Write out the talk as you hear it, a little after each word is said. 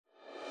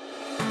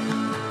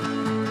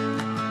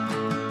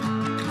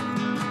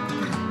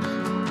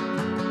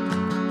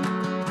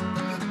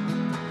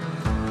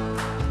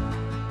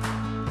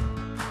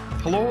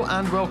Hello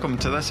and welcome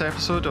to this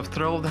episode of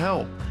Thrill of the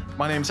Hill.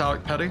 My name's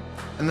Alec Perry,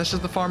 and this is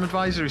the Farm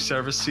Advisory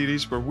Service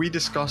series where we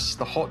discuss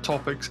the hot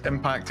topics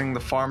impacting the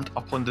farmed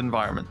upland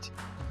environment.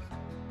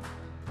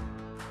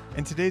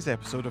 In today's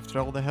episode of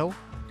Thrill of the Hill,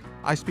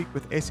 I speak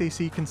with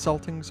SAC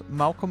Consulting's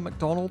Malcolm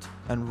MacDonald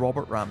and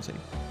Robert Ramsey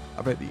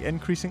about the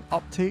increasing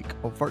uptake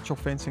of virtual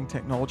fencing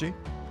technology,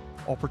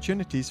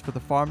 opportunities for the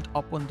farmed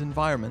upland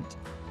environment,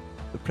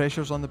 the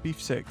pressures on the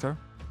beef sector,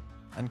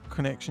 and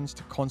connections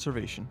to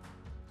conservation.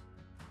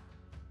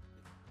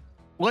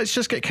 Let's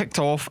just get kicked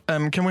off.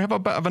 Can we have a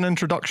bit of an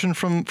introduction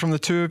from the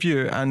two of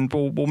you, and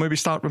we'll maybe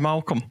start with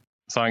Malcolm.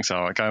 Thanks,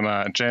 Alec. I'm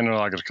a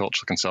general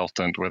agricultural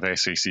consultant with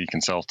SAC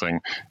Consulting,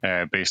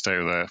 based out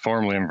of the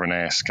formerly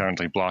Inverness,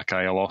 currently Black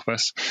Isle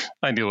office.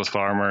 I deal with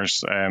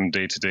farmers,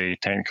 day-to-day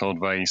technical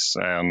advice,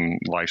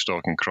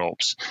 livestock and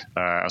crops,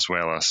 as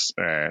well as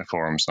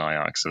forums and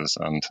IAXs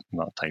and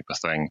that type of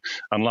thing.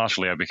 And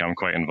lastly, I've become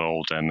quite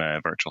involved in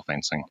virtual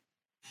fencing.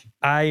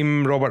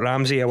 I'm Robert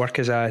Ramsey. I work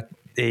as a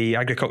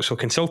agricultural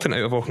consultant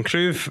out of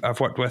Auchencruive. I've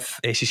worked with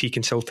SEC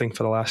Consulting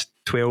for the last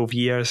 12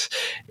 years,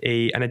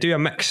 and I do a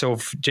mix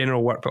of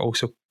general work but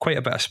also quite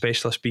a bit of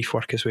specialist beef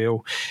work as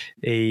well,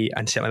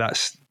 and certainly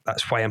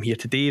that's why I'm here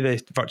today.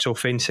 The virtual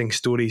fencing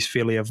story is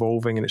fairly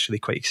evolving and it's really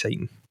quite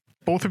exciting.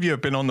 Both of you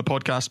have been on the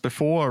podcast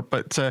before,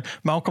 but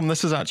Malcolm,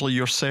 this is actually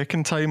your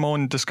second time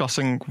on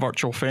discussing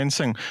virtual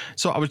fencing.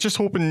 So I was just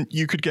hoping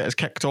you could get us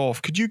kicked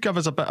off. Could you give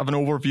us a bit of an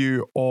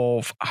overview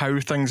of how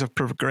things have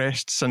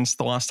progressed since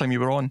the last time you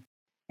were on?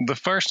 The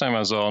first time I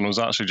was on was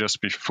actually just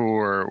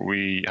before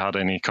we had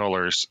any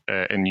colours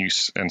in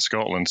use in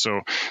Scotland. So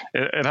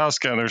it has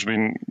there's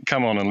been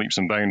come on in leaps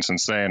and bounds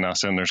since then.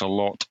 As in, there's a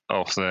lot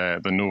of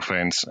the no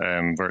fence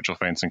virtual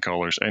fencing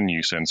colours in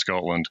use in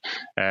Scotland.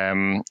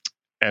 And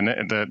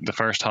the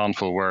first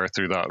handful were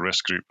through that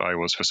risk group I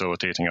was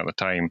facilitating at the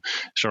time.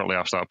 Shortly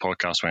after that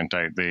podcast went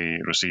out, they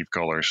received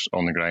collars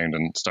on the ground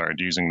and started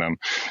using them.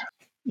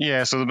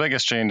 Yeah, so the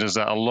biggest change is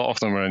that a lot of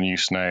them are in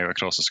use now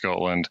across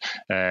Scotland,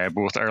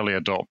 both early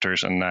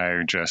adopters and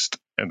now just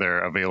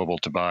they're available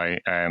to buy.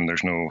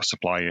 There's no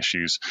supply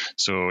issues.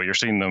 So you're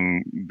seeing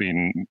them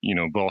being,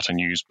 bought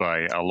and used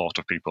by a lot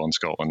of people in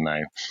Scotland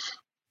now.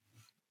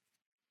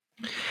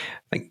 I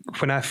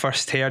think when I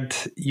first heard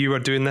you were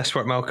doing this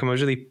work, Malcolm, I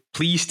was really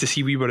pleased to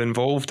see we were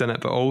involved in it,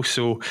 but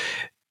also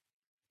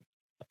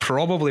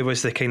probably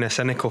was the kind of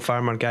cynical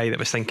farmer guy that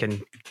was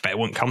thinking, but it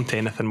won't come to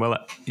anything, will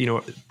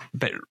it?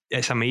 But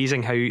it's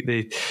amazing how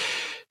the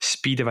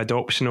speed of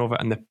adoption of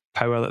it and the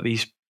power that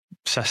these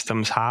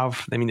systems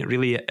have. I mean, it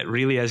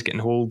really is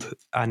getting hold,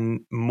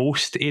 and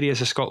most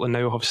areas of Scotland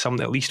now have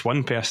at least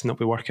one person that'll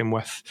be working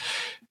with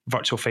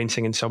virtual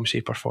fencing in some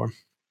shape or form.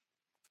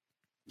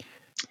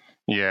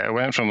 Yeah, it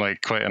went from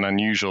quite an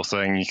unusual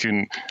thing.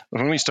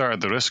 When we started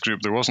the risk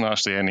group, there wasn't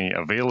actually any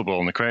available,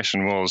 and the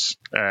question was,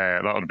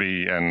 that would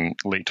be in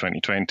late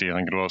 2020, I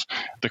think it was.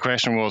 The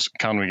question was,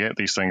 can we get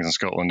these things in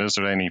Scotland? Is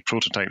there any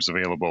prototypes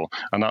available?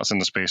 And that's in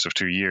the space of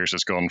 2 years.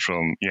 It's gone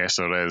from, yes,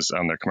 there is,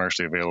 and they're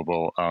commercially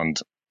available and,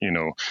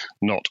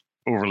 not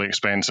overly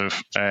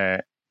expensive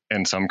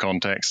in some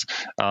contexts,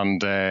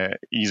 and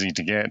easy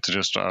to get, to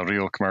just a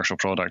real commercial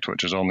product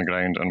which is on the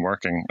ground and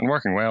working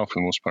well for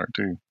the most part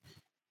too.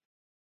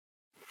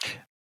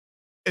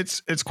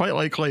 It's quite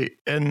likely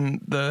in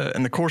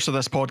the course of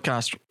this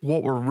podcast,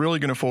 what we're really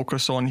going to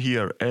focus on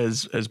here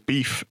is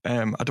beef.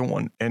 I don't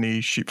want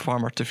any sheep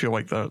farmer to feel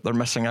like they're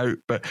missing out.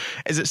 But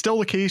is it still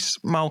the case,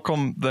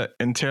 Malcolm, that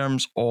in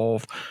terms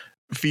of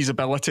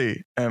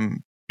feasibility,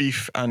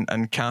 beef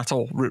and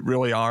cattle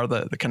really are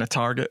the kind of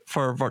target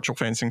for virtual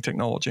fencing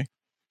technology?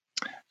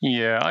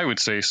 Yeah, I would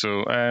say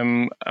so.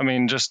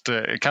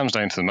 It comes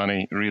down to the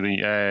money, really.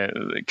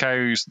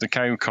 The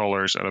cow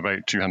collars are about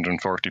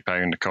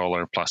 £240 a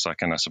collar plus a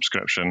kind of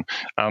subscription,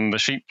 and the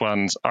sheep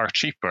ones are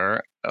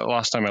cheaper.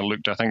 Last time I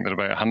looked, I think they're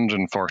about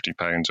 £140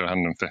 or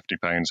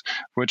 £150,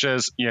 which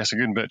is, yes, a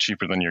good bit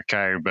cheaper than your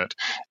cow, but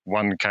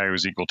one cow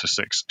is equal to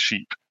 6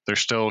 sheep. They're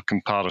still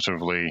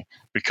comparatively,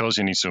 because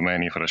you need so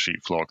many for a sheep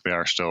flock, they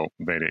are still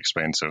very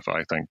expensive,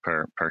 I think,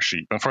 per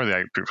sheep. And for the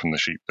output from the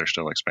sheep, they're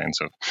still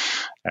expensive.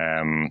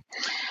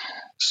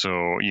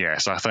 So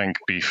yes, I think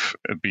beef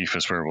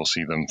is where we'll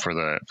see them for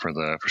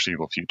the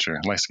foreseeable future,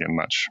 unless they get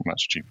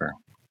much cheaper.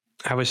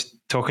 I was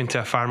talking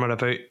to a farmer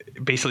about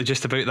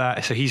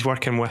that. So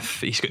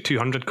he's got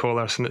 200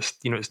 collars, and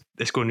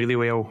it's going really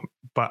well.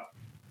 But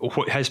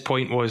what his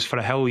point was, for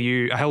a hill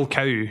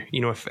cow,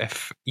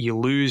 if you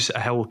lose a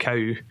hill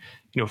cow,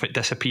 if it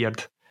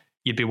disappeared,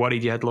 you'd be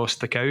worried you had lost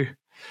the cow.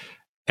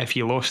 If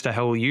you lost a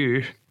hill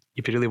ewe,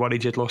 you'd be really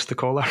worried you'd lost the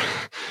collar.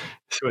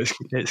 So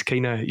it's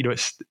kind of,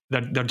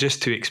 they're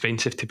just too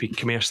expensive to be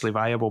commercially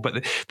viable.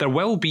 But there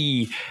will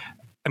be,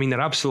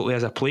 there absolutely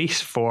is a place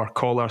for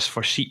collars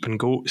for sheep and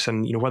goats,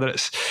 and whether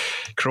it's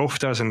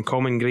crofters and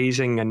common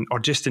grazing or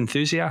just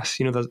enthusiasts,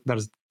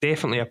 there's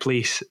definitely a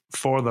place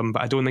for them.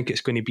 But I don't think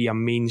it's going to be a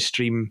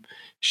mainstream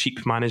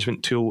sheep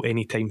management tool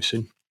anytime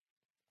soon.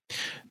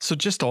 So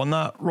just on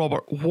that,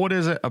 Robert, what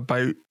is it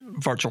about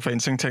virtual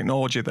fencing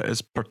technology that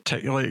is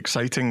particularly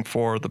exciting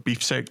for the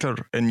beef sector,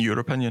 in your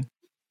opinion?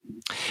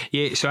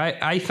 Yeah, so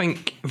I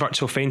think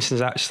virtual fencing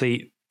is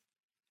actually,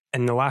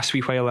 in the last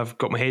wee while, I've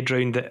got my head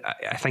round that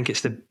I think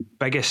it's the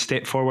biggest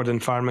step forward in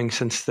farming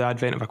since the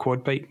advent of a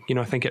quad bike. You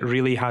know, I think it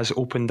really has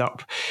opened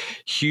up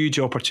huge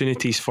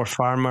opportunities for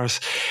farmers.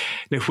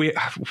 Now,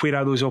 where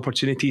are those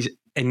opportunities?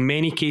 In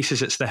many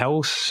cases, it's the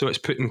hills. So it's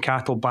putting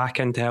cattle back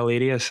into hill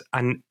areas.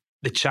 And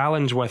the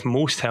challenge with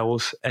most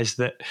hills is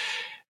that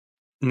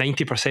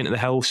 90% of the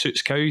hill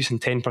suits cows and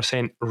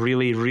 10%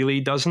 really, really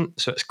doesn't.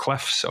 So it's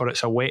cliffs, or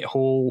it's a wet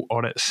hole,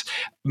 or it's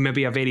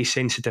maybe a very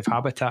sensitive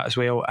habitat as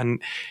well.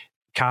 And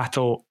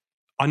cattle,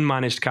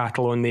 unmanaged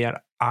cattle on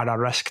there, are a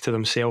risk to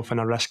themselves and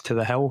a risk to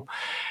the hill.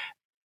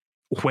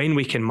 When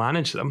we can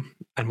manage them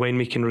and when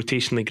we can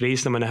rotationally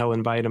graze them in a hill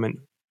environment,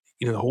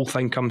 you know, the whole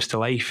thing comes to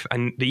life.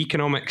 And the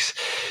economics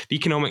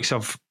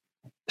of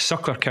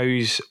suckler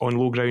cows on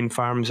low ground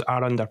farms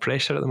are under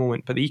pressure at the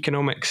moment, but the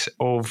economics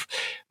of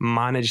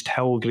managed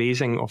hill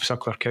grazing of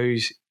suckler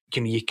cows,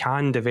 you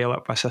can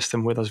develop a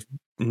system where there's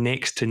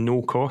next to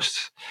no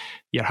costs.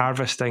 You're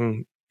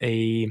harvesting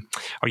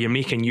or you're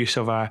making use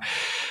of a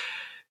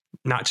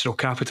natural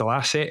capital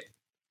asset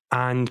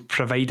and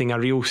providing a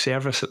real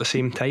service at the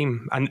same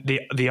time. And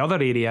the other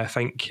area I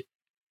think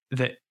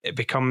that it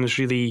becomes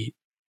really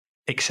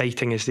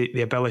exciting is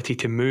the ability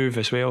to move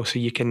as well. So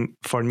you can,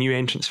 for new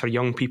entrants, for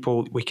young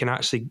people, we can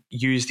actually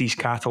use these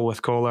cattle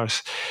with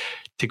collars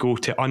to go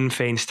to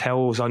unfenced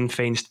hills,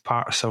 unfenced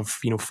parts of,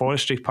 you know,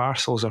 forestry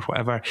parcels or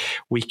whatever.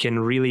 We can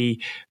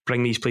really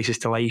bring these places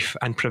to life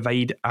and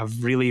provide a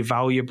really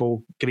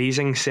valuable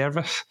grazing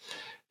service.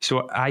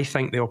 So I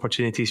think the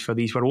opportunities for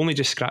these, we're only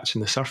just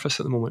scratching the surface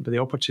at the moment, but the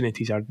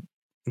opportunities are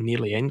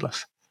nearly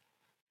endless.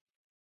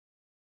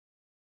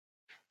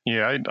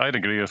 Yeah, I'd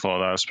agree with all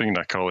that. I was speaking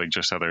to a colleague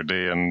just the other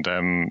day,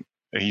 and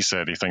he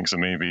said he thinks it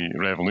may be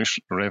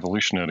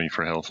revolutionary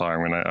for hill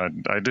farming.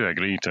 I do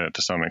agree to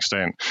some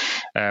extent.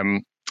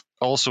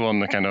 Also on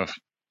the kind of,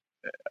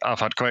 I've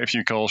had quite a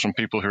few calls from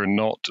people who are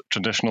not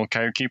traditional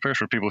cow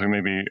keepers, or people who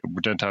maybe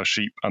did have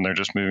sheep and they're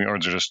just moving, or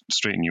they're just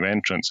straight new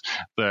entrants,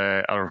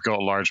 or have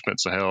got large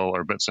bits of hill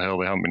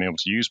they haven't been able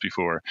to use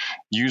before.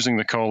 Using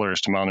the collars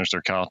to manage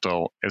their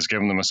cattle is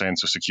giving them a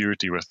sense of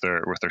security with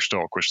their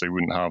stock, which they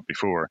wouldn't have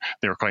before.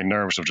 They were quite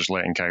nervous of just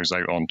letting cows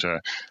out onto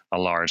a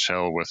large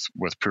hill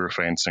with poor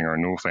fencing or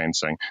no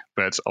fencing,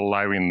 but it's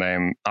allowing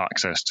them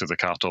access to the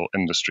cattle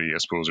industry, I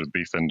suppose, or the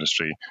beef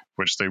industry,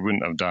 which they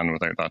wouldn't have done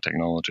without that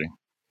technology.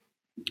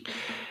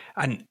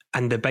 And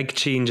the big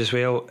change as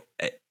well,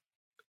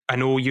 I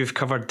know you've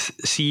covered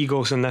sea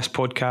eagles in this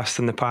podcast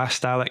in the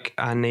past, Alec,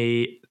 and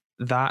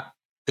that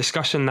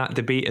discussion, that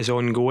debate is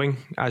ongoing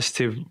as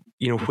to,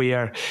 you know,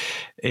 where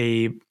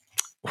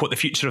what the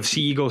future of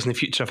sea eagles and the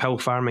future of hill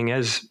farming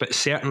is. But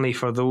certainly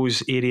for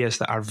those areas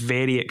that are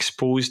very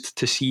exposed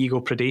to sea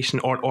eagle predation,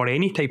 or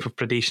any type of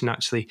predation,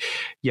 actually,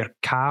 your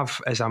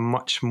calf is a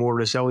much more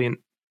resilient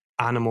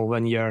animal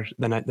than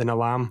a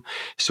lamb.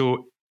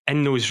 So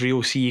in those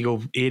real sea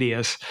eagle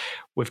areas,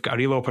 we've got a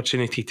real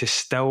opportunity to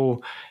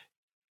still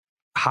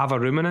have a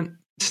ruminant,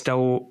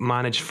 still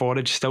manage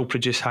forage, still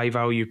produce high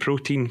value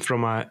protein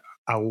from a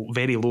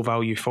very low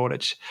value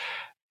forage,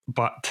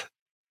 but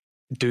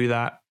do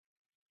that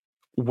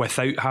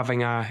without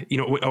having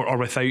or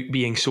without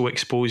being so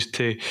exposed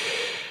to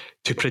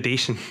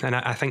predation. And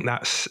I think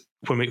that's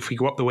if we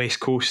go up the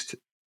West Coast,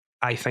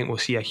 I think we'll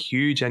see a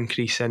huge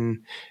increase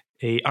in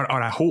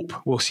or I hope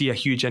we'll see a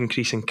huge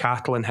increase in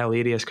cattle in hill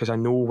areas, because I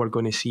know we're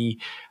going to see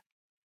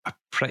a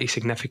pretty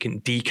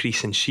significant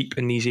decrease in sheep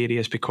in these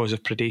areas because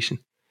of predation.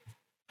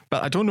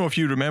 But I don't know if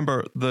you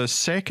remember the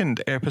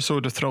second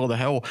episode of Thrill of the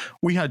Hill,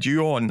 we had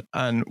you on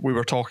and we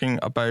were talking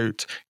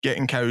about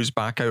getting cows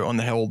back out on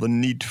the hill, the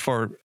need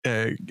for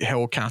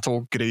hill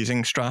cattle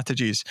grazing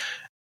strategies.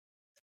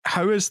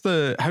 How's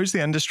the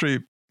industry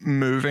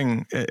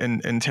moving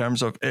in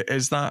terms of,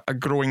 is that a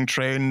growing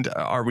trend?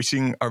 Are we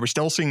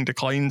still seeing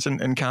declines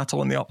in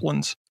cattle in the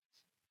uplands?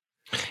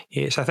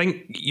 Yes, I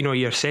think, you know,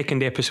 your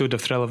second episode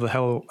of Thrill of the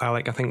Hill,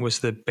 Alec, I think was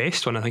the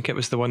best one. I think it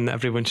was the one that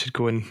everyone should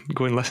go and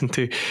listen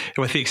to,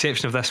 with the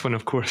exception of this one,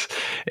 of course.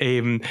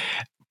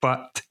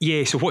 But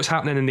yeah, so what's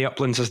happening in the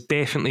uplands is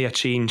definitely a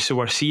change. So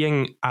we're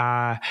seeing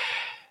all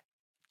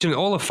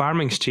of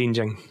farming's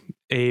changing.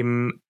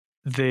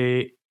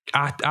 The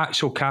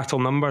actual cattle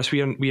numbers,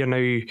 we are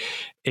now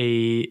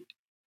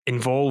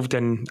involved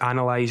in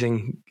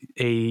analysing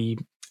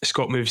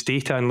Scott Move's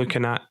data and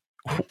looking at,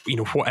 you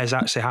know, what is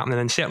actually happening,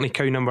 and certainly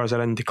cow numbers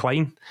are in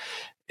decline.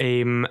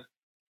 A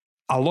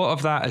lot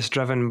of that is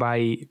driven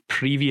by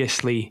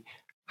previously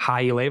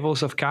high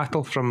levels of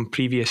cattle from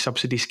previous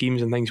subsidy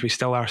schemes and things. We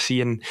still are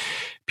seeing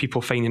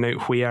people finding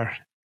out where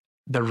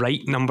the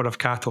right number of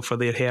cattle for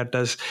their herd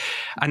is.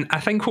 And I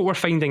think what we're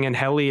finding in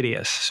hill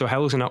areas, so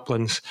hills and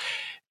uplands,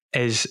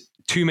 is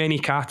too many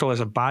cattle is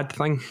a bad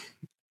thing,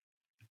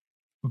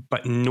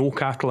 but no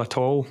cattle at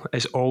all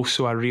is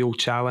also a real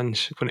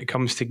challenge when it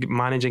comes to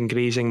managing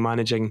grazing,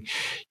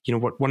 you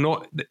know, we're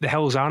not, the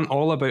hills aren't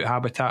all about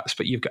habitats,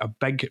 but you've got a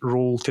big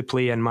role to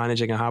play in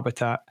managing a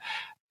habitat.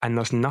 And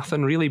there's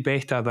nothing really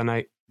better than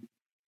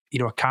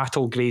a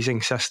cattle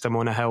grazing system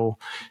on a hill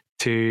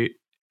to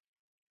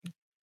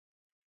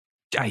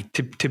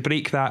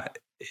break that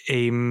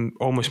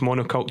almost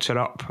monoculture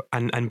up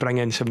and bring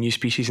in some new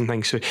species and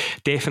things. So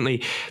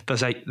definitely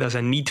there's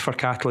a need for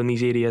cattle in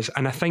these areas,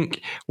 and I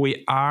think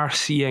we are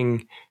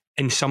seeing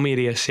in some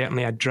areas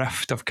certainly a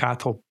drift of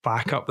cattle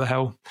back up the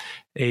hill,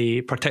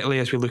 particularly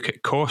as we look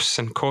at costs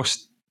and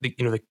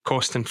the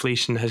cost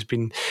inflation has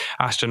been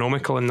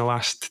astronomical in the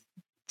last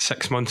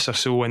 6 months or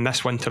so, and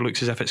this winter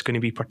looks as if it's going to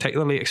be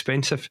particularly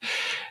expensive.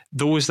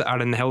 Those that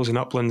are in the hills and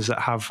uplands that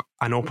have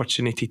an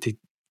opportunity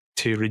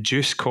to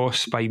reduce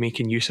costs by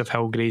making use of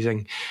hill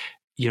grazing,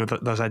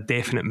 there's a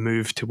definite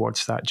move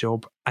towards that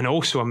job, and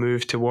also a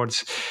move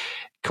towards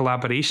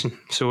collaboration.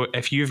 So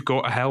if you've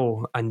got a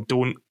hill and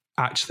don't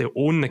actually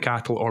own the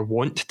cattle or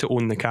want to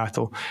own the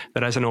cattle,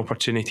 there is an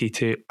opportunity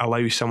to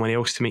allow someone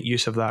else to make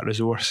use of that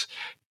resource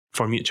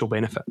for mutual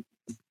benefit.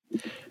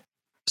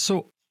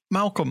 So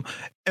Malcolm,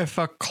 if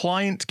a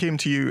client came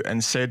to you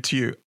and said to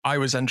you, I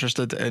am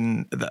interested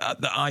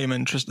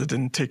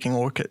in taking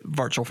a look at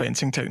virtual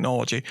fencing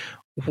technology,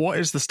 what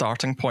is the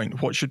starting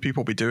point? What should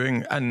people be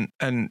doing?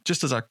 And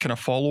just as a kind of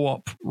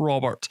follow-up,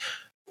 Robert,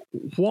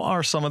 what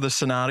are some of the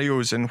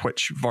scenarios in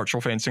which virtual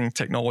fencing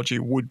technology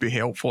would be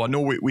helpful? I know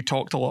we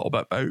talked a little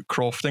bit about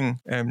crofting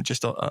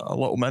just a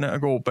little minute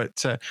ago,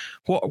 but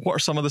what are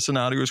some of the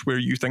scenarios where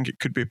you think it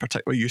could be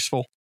particularly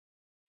useful?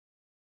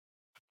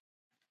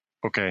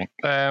 Okay.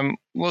 Well,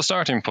 the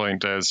starting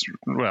point is,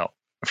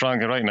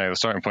 frankly, right now, the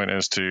starting point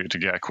is to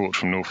get a quote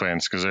from No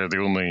Fence, because they're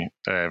the only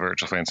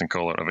virtual fencing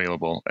collar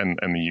available in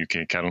the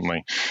UK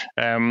currently.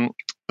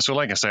 So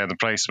like I said, the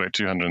price is about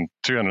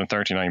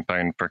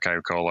 £239 per cow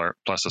collar,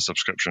 plus a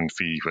subscription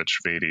fee, which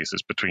varies.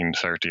 It's between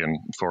 £30 and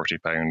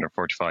 £40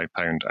 or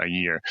 £45 a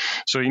year.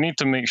 So you need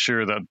to make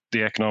sure that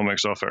the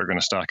economics of it are going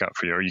to stack up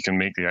for you, or you can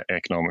make the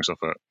economics of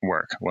it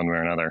work one way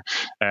or another.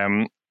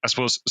 I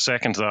suppose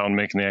second to that on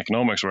making the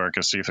economics work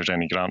is see if there's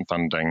any grant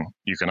funding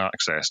you can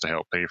access to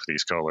help pay for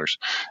these collars.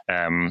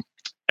 In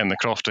the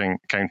crofting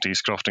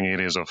counties, crofting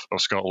areas of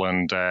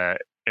Scotland,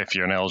 if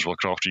you're an eligible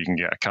crofter, you can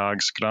get a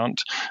CAGS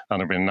grant, and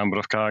there have been a number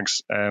of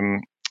CAGS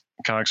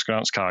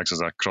grants. CAGS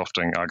is a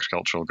crofting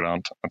agricultural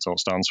grant, that's all it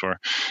stands for.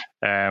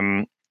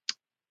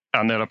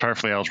 And they're a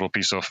perfectly eligible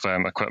piece of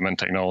equipment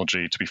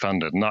technology to be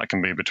funded, and that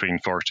can be between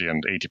 40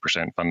 and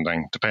 80%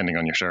 funding, depending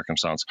on your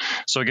circumstance.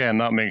 So again,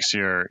 that makes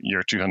your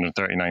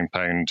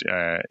 £239,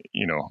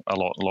 a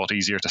lot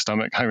easier to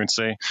stomach, I would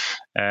say.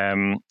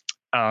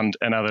 And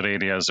in other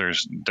areas,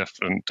 there's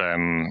different.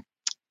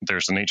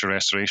 There's the Nature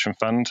Restoration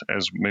Fund,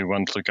 as maybe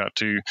one to look at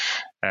too.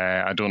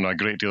 I don't know a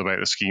great deal about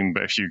the scheme,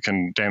 but if you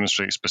can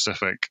demonstrate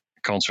specific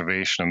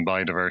conservation and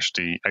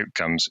biodiversity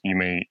outcomes, you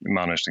may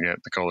manage to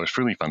get the collars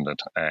fully funded.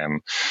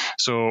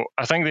 So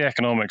I think the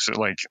economics,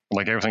 like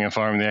everything in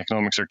farming, the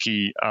economics are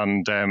key.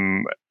 And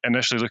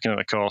initially looking at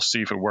the cost,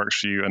 see if it works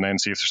for you, and then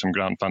see if there's some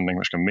grant funding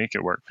which can make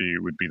it work for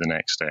you would be the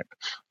next step,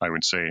 I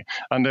would say.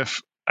 And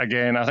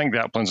again, I think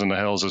the uplands and the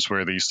hills is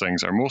where these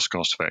things are most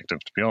cost effective,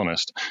 to be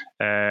honest.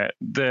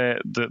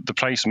 The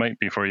price might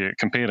be for you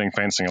comparing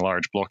fencing a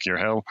large blockier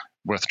hill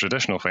with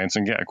traditional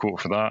fencing, get a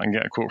quote for that and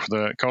get a quote for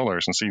the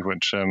collars and see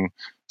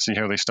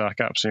how they stack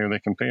up, see how they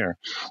compare.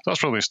 So that's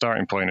probably a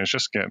starting point, is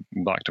just get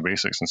back to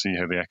basics and see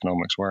how the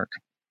economics work.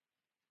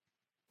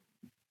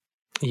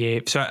 Yeah,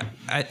 so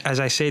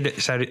as I said,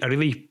 it's a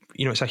really,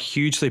 it's a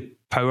hugely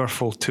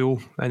powerful tool,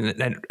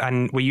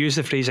 and we use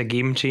the phrase a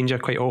game changer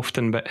quite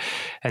often, but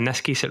in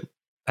this case,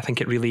 I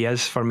think it really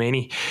is for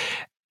many.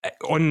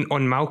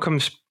 On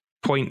Malcolm's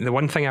point, the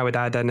one thing I would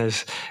add in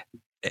is,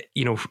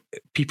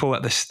 people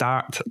at the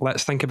start,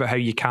 let's think about how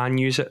you can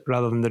use it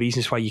rather than the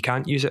reasons why you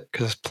can't use it,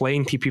 because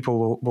plenty of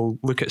people will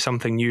look at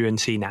something new and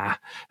say, nah,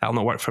 that'll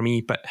not work for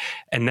me. But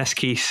in this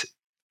case,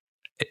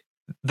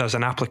 there's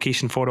an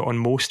application for it on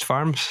most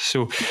farms.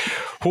 So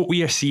what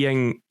we are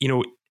seeing,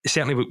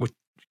 certainly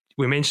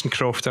we mentioned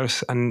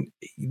crofters, and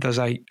there's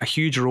a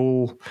huge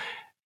role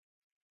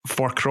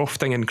for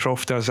crofting and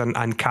crofters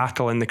and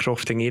cattle in the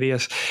crofting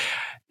areas.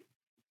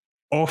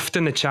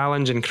 Often the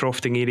challenge in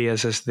crofting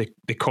areas is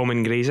the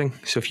common grazing.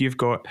 So if you've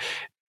got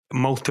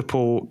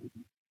multiple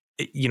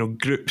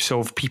groups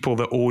of people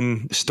that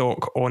own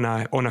stock on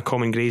a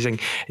common grazing,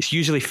 it's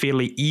usually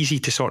fairly easy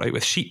to sort out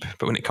with sheep,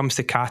 but when it comes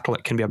to cattle,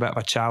 it can be a bit of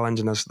a challenge,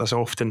 and there's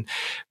often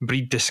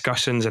breed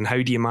discussions and how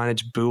do you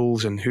manage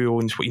bulls and who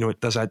owns what.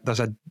 There's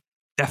a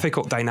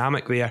difficult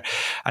dynamic there,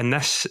 and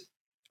this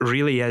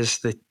really is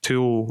the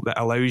tool that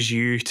allows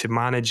you to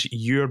manage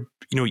your,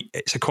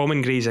 it's a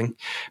common grazing,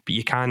 but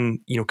you can,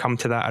 come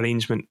to that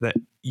arrangement that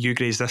you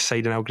graze this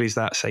side and I'll graze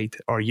that side,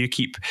 or you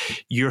keep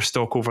your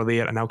stock over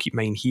there and I'll keep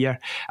mine here.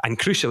 And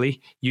crucially,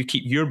 you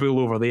keep your bull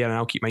over there and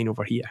I'll keep mine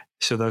over here.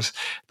 So there's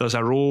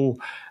a role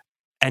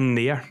in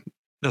there.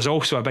 There's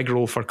also a big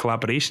role for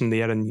collaboration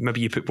there, and maybe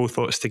you put both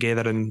lots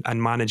together and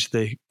manage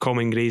the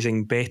common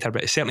grazing better.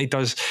 But it certainly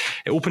does,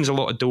 it opens a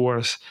lot of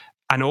doors.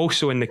 And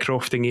also in the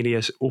crofting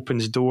areas,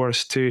 opens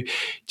doors to,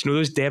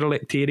 those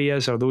derelict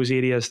areas or those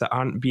areas that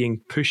aren't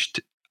being pushed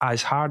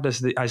as hard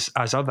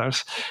as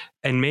others.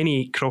 In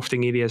many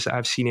crofting areas that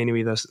I've seen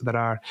anyway, there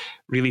are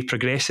really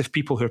progressive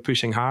people who are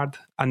pushing hard,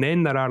 and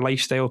then there are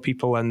lifestyle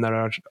people, and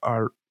there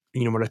are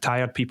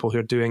retired people who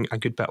are doing a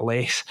good bit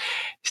less.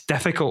 It's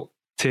difficult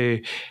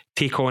to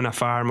take on a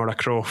farm or a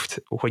croft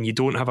when you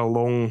don't have a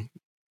long,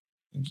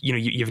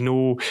 you've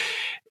no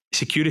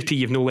security,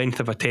 you've no length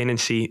of a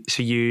tenancy,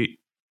 so you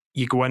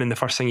go in and the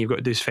first thing you've got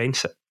to do is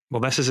fence it. Well,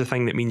 this is the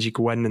thing that means you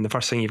go in and the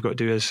first thing you've got to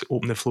do is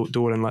open the float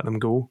door and let them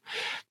go,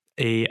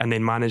 and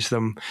then manage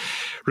them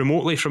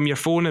remotely from your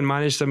phone and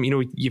manage them.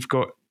 You've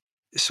got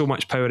so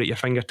much power at your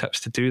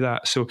fingertips to do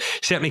that. So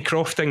certainly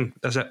crofting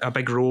is a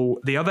big role.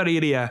 The other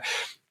area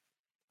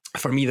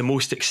for me, the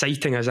most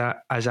exciting as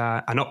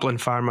an upland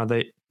farmer,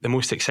 the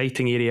most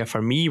exciting area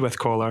for me with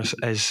collars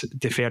is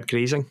deferred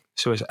grazing.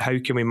 So how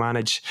can we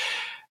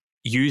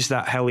use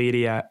that hill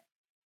area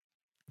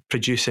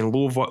producing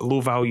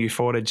low value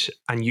forage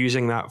and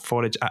using that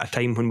forage at a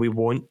time when we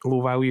want low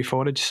value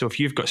forage. So if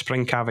you've got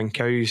spring calving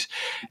cows,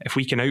 if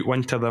we can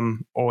outwinter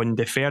them on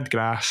deferred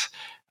grass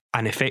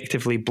and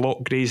effectively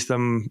block graze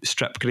them,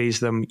 strip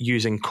graze them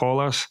using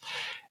collars,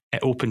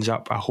 it opens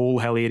up a whole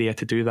hill area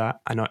to do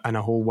that, and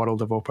a whole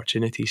world of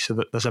opportunities. So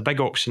that there's a big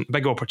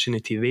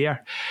opportunity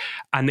there.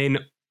 And then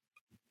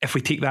if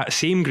we take that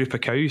same group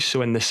of cows,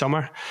 so in the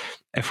summer,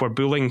 if we're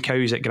bulling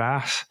cows at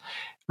grass,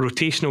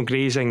 rotational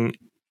grazing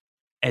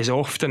is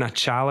often a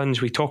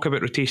challenge. We talk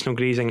about rotational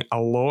grazing a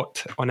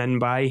lot on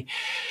in-buy,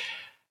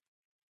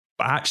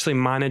 but actually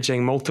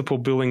managing multiple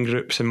bulling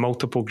groups and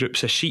multiple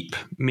groups of sheep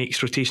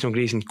makes rotational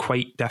grazing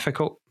quite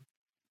difficult.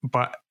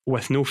 But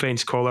with no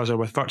fence collars or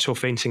with virtual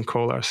fencing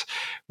collars,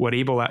 we're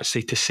able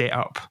actually to set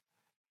up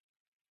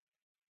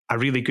a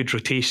really good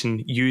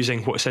rotation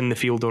using what's in the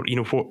field, or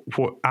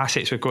what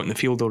assets we've got in the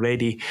field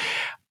already,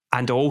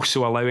 and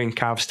also allowing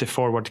calves to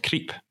forward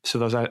creep. So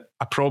there's a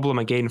problem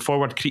again.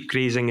 Forward creep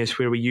grazing is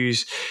where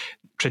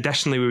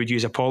traditionally we would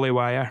use a poly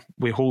wire.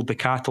 We hold the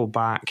cattle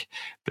back,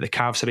 but the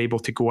calves are able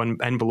to go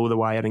in below the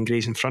wire and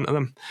graze in front of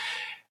them.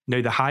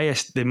 Now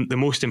the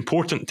most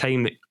important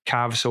time that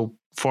calves will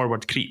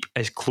forward creep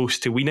is close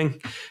to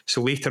weaning,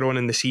 so later on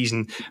in the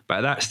season. But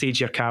at that stage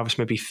your calves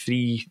maybe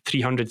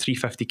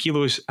 350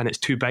 kilos, and it's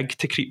too big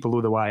to creep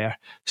below the wire,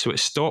 so it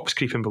stops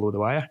creeping below the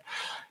wire.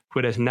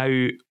 Whereas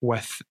now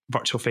with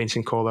virtual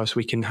fencing collars,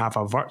 we can have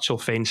a virtual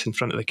fence in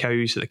front of the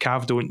cows that the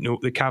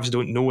calves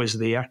don't know is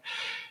there.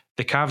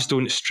 The calves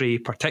don't stray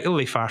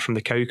particularly far from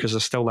the cow because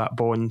there's still that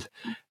bond,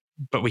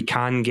 but we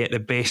can get the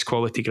best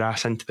quality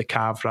grass into the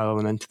calf rather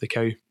than into the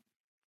cow.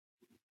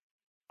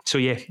 So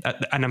yeah,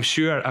 and I'm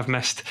sure I've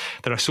missed.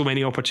 There are so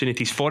many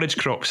opportunities. Forage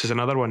crops is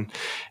another one.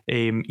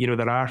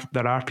 There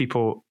are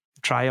people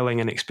trialing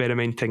and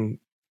experimenting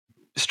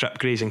strip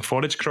grazing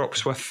forage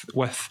crops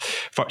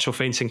with virtual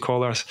fencing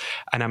collars,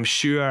 and I'm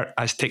sure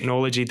as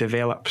technology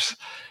develops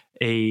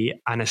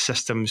and as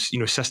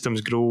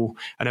systems grow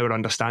and our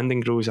understanding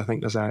grows, I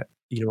think there's a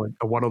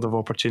world of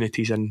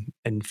opportunities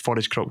in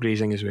forage crop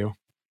grazing as well.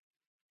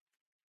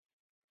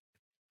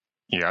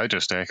 Yeah, I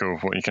just echo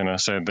what you kind of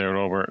said there,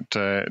 Robert.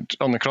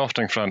 On the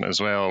crofting front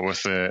as well,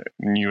 with the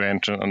new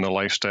entrant and the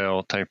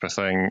lifestyle type of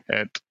thing,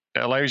 it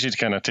allows you to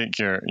kind of take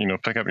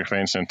pick up your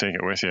fencing and take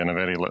it with you in a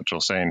very literal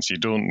sense. You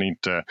don't need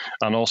to,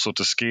 and also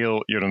to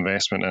scale your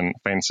investment in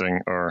fencing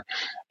or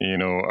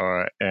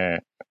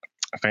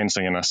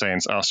fencing in a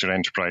sense as your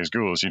enterprise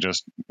grows. You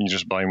just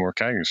buy more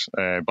cows,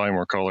 buy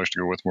more collars to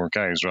go with more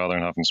cows, rather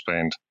than having to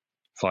spend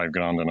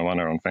 $5,000 in a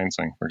winter on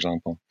fencing, for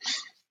example.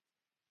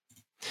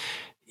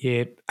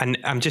 Yeah, and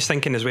I'm just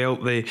thinking as well,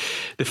 the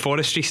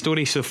forestry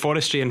story. So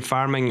forestry and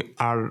farming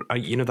are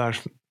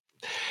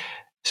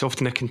it's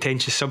often a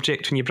contentious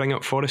subject when you bring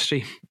up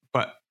forestry.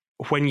 But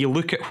when you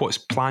look at what's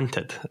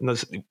planted,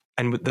 there's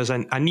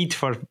a need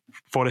for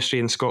forestry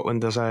in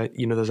Scotland. There's a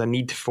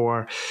need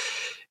for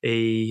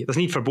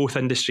both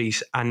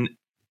industries. And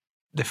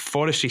the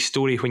forestry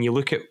story, when you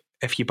look at,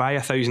 if you buy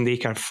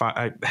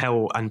 1,000-acre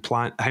hill and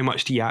plant, how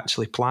much do you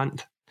actually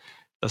plant?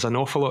 There's an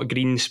awful lot of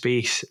green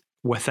space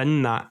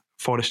within that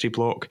forestry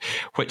block,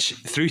 which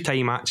through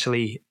time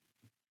actually,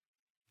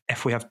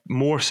 if we have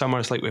more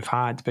summers like we've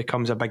had,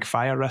 becomes a big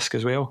fire risk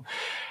as well.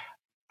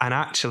 And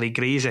actually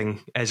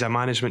grazing is a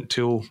management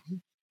tool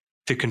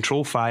to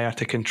control fire,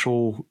 to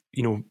control,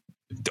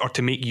 or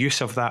to make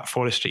use of that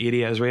forestry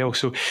area as well.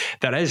 So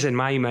there is, in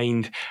my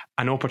mind,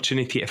 an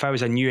opportunity. If I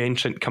was a new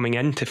entrant coming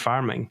into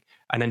farming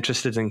and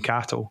interested in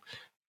cattle,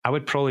 I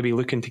would probably be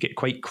looking to get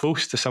quite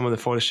close to some of the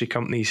forestry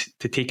companies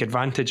to take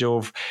advantage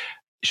of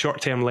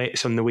short-term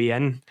lets on the way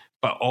in,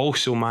 but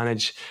also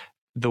manage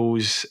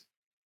those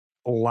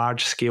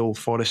large-scale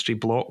forestry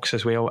blocks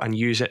as well, and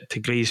use it to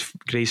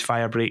graze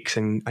fire breaks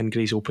and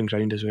graze open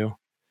ground as well.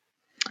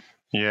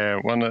 Yeah,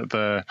 one of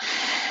the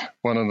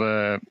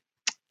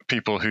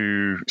people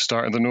who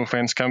started the No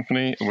Fence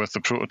company, with the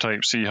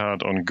prototypes he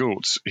had on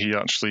goats, he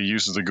actually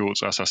uses the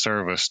goats as a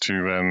service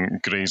to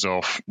graze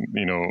off,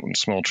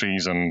 small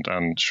trees and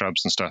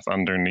shrubs and stuff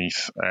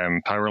underneath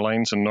power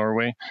lines in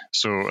Norway.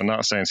 So in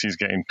that sense, he's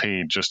getting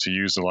paid just to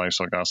use the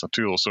livestock as a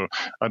tool. So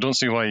I don't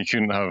see why you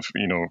couldn't have,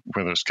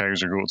 whether it's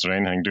cows or goats or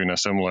anything, doing a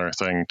similar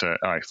thing to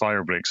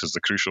fire breaks is the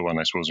crucial one,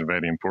 I suppose, a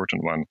very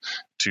important one,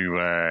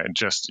 to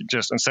just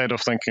instead of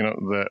thinking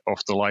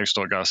of the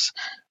livestock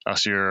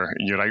as your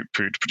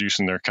output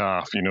producing their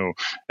calf,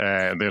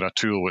 they're a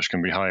tool which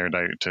can be hired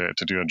out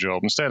to do a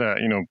job. Instead of,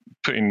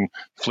 putting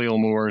flail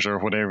mowers or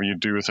whatever you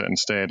do with it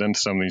instead into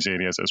some of these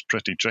areas is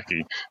pretty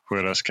tricky,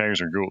 whereas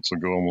cows or goats will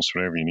go almost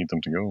wherever you need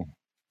them to go.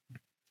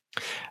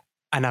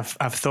 And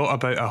I've thought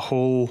about a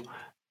whole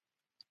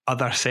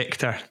other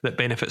sector that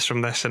benefits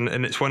from this, and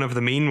it's one of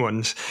the main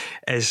ones,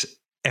 is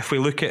if we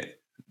look at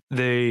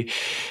the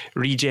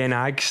regen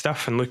ag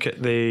stuff and look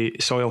at the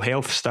soil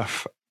health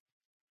stuff,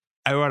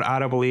 our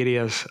arable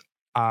areas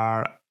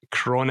are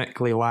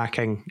chronically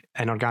lacking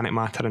in organic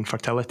matter and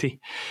fertility.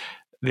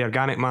 The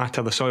organic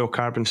matter, the soil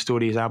carbon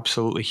story is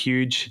absolutely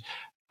huge,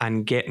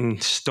 and getting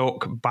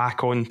stock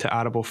back onto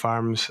arable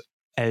farms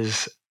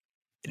is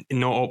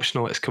not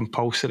optional, it's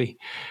compulsory.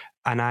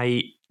 And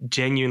I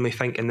genuinely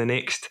think in the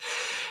next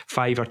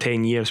 5 or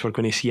 10 years we're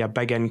going to see a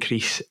big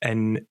increase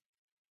in,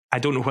 I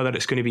don't know whether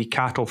it's going to be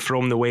cattle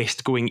from the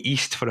west going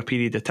east for a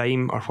period of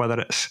time, or whether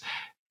it's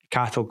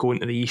cattle going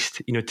to the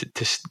east,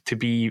 to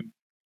be,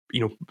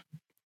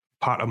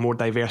 part of more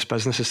diverse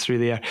businesses through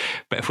there.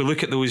 But if we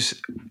look at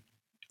those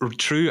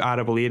true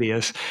arable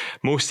areas,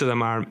 most of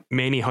them are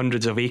many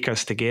hundreds of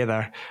acres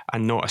together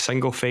and not a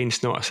single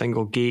fence, not a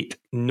single gate,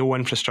 no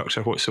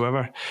infrastructure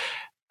whatsoever.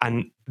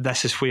 And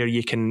this is where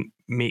you can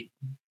make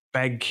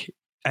big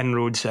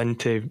inroads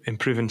into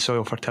improving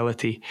soil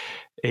fertility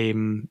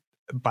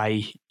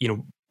by,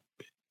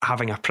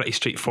 having a pretty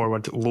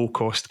straightforward,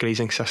 low-cost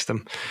grazing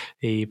system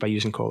by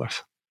using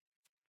collars.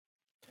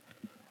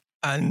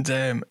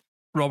 And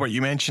Robert,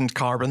 you mentioned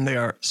carbon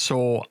there,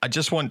 so I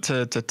just want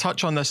to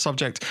touch on this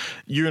subject.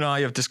 You and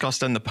I have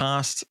discussed in the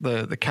past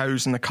the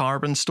cows and the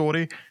carbon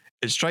story.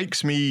 It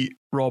strikes me,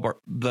 Robert,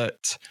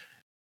 that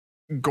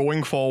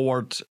going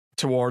forward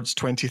towards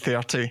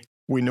 2030,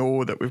 we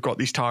know that we've got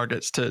these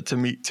targets to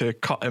meet to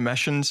cut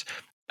emissions.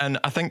 And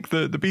I think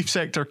the beef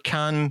sector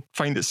can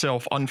find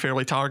itself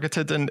unfairly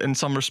targeted in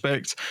some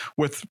respects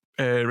with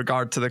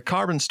regard to the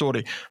carbon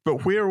story.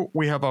 But where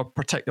we have a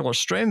particular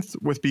strength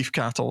with beef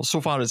cattle,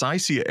 so far as I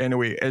see it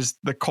anyway, is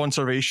the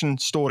conservation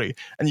story.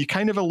 And you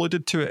kind of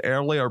alluded to it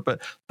earlier,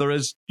 but there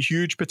is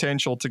huge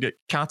potential to get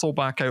cattle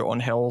back out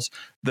on hills.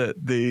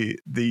 The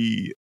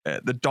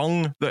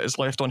dung that is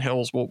left on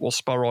hills will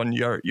spur on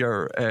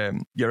your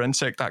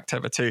insect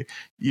activity.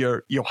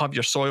 You'll have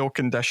your soil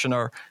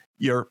conditioner.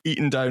 You're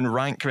eating down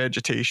rank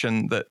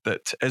vegetation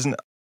that isn't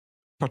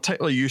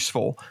particularly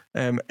useful.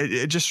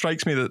 It just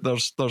strikes me that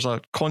there's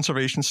a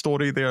conservation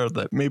story there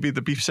that maybe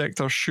the beef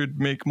sector should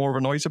make more of a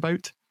noise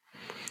about.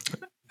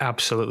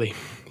 Absolutely.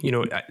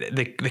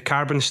 The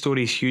carbon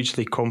story is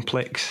hugely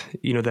complex.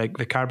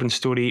 The carbon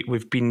story,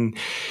 we've been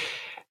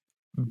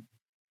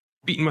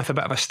beaten with a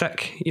bit of a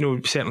stick,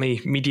 certainly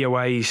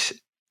media-wise,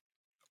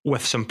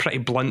 with some pretty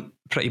blunt,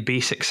 pretty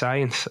basic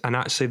science. And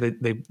actually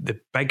the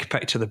big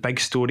picture, the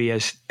big story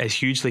is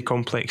hugely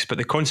complex. But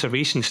the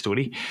conservation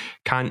story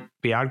can't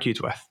be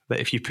argued with. That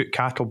if you put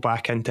cattle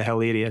back into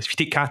hill areas, if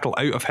you take cattle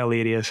out of hill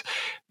areas,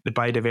 the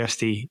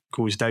biodiversity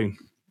goes down.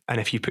 And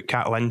if you put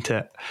cattle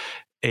into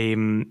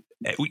it,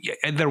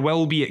 there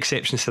will be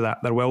exceptions to that.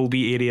 There will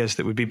be areas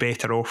that would be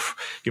better off.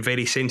 Your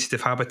very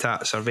sensitive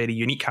habitats or very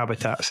unique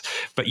habitats.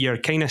 But your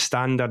kind of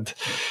standard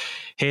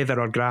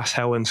heather or grass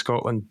hill in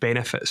Scotland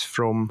benefits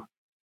from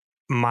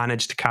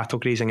managed cattle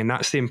grazing, and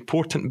that's the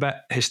important bit.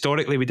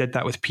 Historically, we did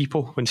that with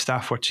people when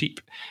staff were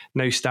cheap.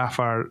 Now staff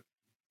are,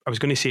 I was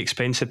going to say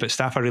expensive, but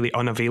staff are really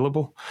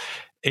unavailable.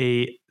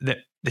 The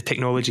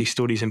technology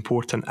story is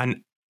important.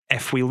 And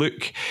if we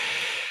look,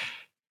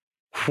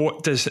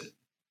 what does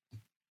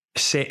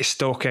set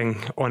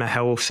stocking on a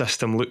hill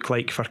system look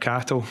like for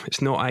cattle?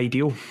 It's not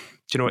ideal.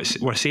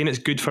 We're saying it's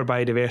good for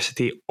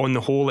biodiversity. On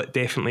the whole, it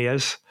definitely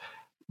is.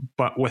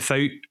 But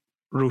without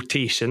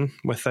rotation,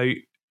 without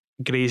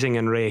grazing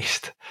and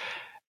rest,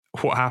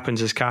 what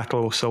happens is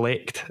cattle will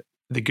select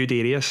the good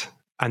areas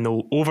and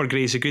they'll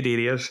overgraze the good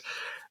areas,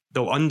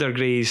 they'll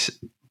undergraze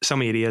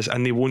some areas,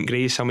 and they won't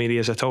graze some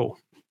areas at all.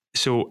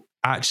 So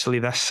actually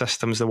this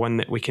system's the one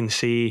that we can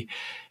say,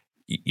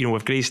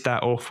 we've grazed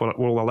that off,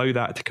 we'll allow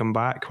that to come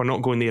back. We're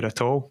not going there at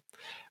all.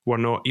 We're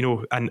not,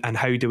 and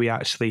how do we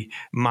actually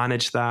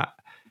manage that?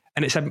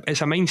 And it's a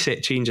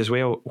mindset change as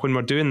well. When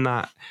we're doing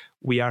that,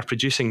 we are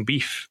producing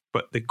beef,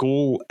 but the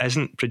goal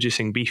isn't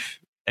producing beef.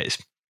 It's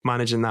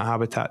managing that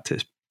habitat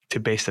to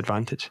best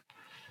advantage.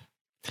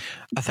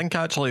 I think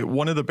actually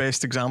one of the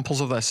best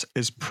examples of this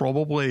is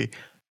probably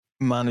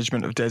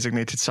management of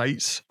designated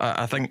sites.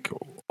 I think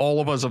all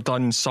of us have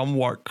done some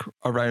work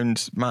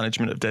around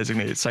management of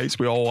designated sites.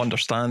 We all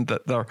understand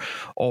that they're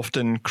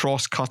often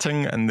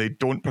cross-cutting and they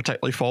don't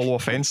particularly follow a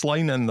fence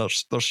line, and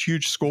there's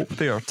huge scope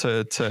there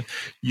to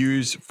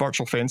use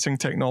virtual fencing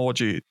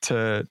technology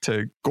to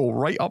go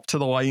right up to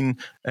the line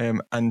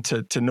and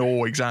to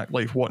know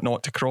exactly what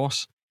not to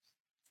cross.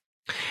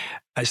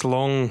 As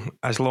long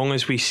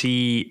as we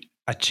see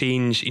a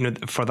change,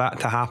 for that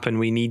to happen,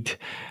 we need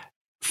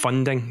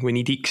funding. We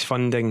need EECS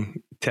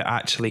funding to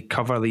actually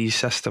cover these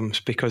systems,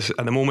 because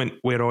at the moment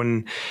we're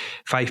on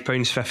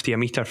 £5.50 a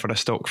metre for a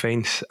stock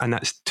fence, and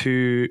that's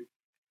too,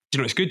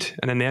 it's good.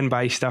 And in the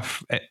in-buy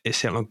stuff, it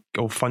certainly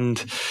will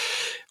fund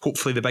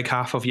hopefully the big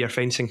half of your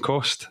fencing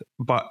cost.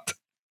 But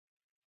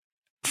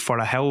for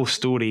a hill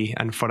story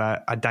and for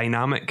a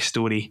dynamic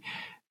story,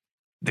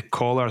 the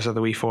collars are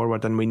the way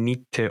forward, and we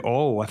need to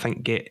all, I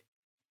think, get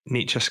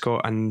Nature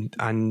Scott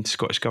and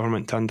Scottish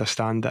Government to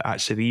understand that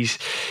actually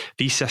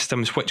these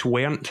systems, which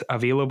weren't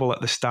available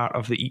at the start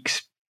of the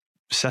EECS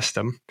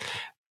system,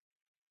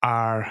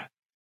 are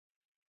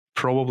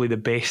probably the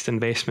best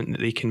investment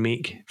that they can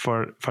make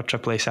for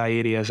SSSI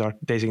areas or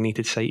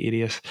designated site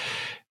areas,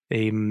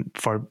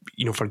 for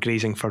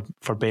grazing,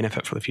 for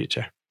benefit for the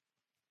future.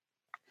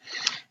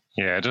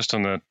 Yeah, just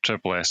on the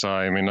SSSI,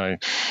 I mean,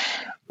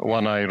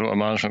 one I wrote a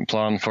management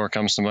plan for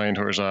comes to mind,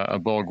 where it's a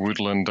bog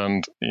woodland,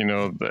 and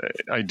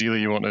ideally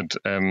you wanted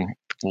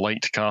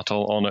light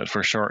cattle on it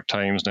for short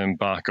times, then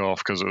back off,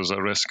 because it was at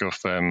risk of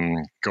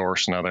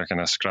gorse and other kind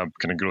of scrub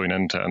kind of growing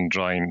into it and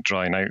drying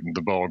out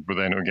the bog, but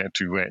then it would get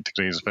too wet to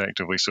graze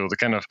effectively. So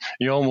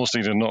you almost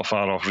needed not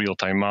far off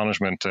real-time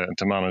management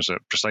to manage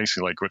it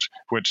precisely, like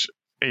which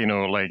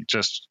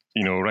just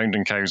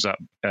rounding cows up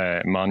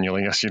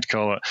manually, as you'd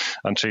call it,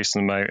 and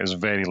chasing them out is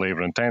very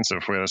labour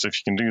intensive. Whereas if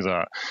you can do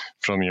that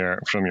from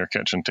your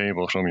kitchen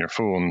table, from your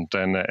phone,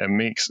 then it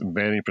makes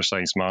very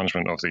precise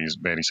management of these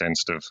very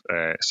sensitive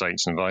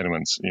sites and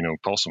environments,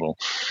 possible,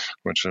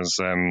 which is,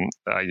 I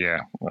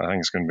think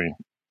it's going to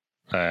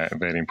be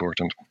very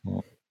important.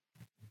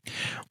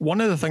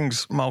 One of the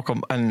things,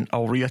 Malcolm, and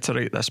I'll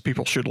reiterate this,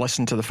 people should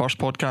listen to the first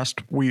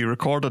podcast we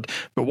recorded,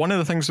 but one of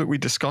the things that we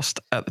discussed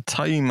at the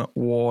time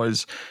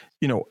was,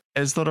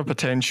 is there a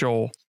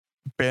potential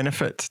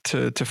benefit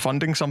to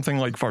funding something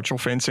like virtual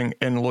fencing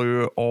in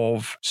lieu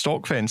of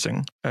stock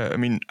fencing? I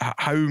mean,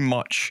 how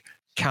much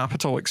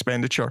capital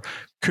expenditure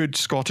could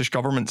Scottish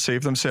Government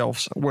save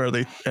themselves were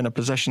they in a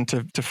position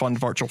to fund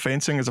virtual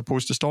fencing as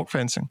opposed to stock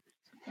fencing?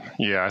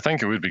 Yeah, I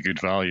think it would be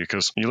good value,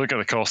 because you look at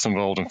the cost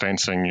involved in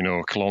fencing,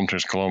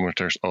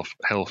 kilometres of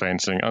hill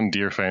fencing and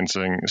deer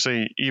fencing,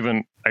 say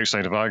even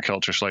outside of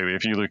agriculture slightly.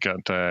 If you look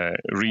at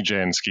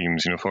regen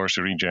schemes,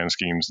 forestry regen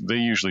schemes, they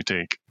usually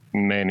take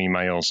many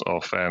miles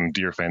of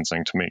deer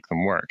fencing to make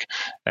them work.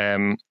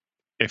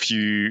 If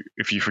you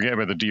forget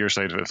about the deer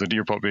side of it, if the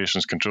deer population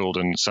is controlled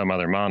in some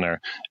other manner,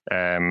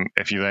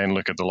 if you then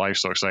look at the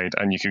livestock side,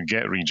 and you could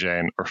get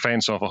regen or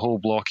fence off a whole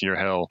block of your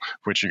hill,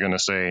 which you're going to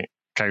say,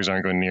 cows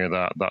aren't going near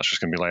that, that's just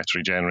going to be left to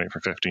regenerate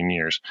for 15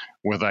 years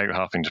without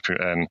having to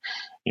put in,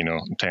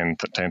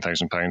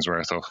 £10,000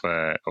 worth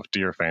of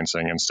deer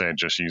fencing, instead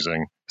just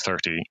using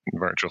 30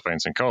 virtual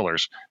fencing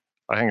collars.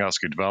 I think that's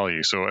good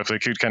value. So if they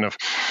could kind of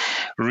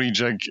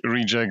rejig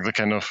the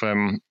kind of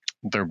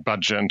their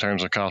budget in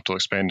terms of capital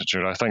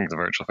expenditure, I think the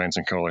virtual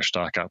fencing collars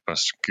stack up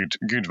as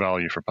good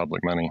value for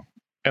public money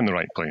in the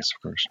right place,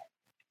 of course.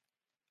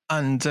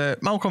 And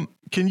Malcolm,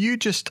 can you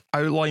just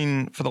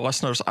outline for the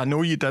listeners, I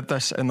know you did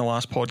this in the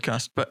last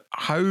podcast, but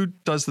how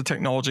does the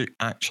technology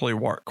actually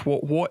work?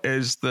 What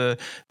is the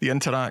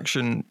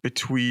interaction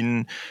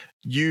between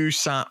you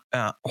sat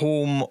at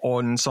home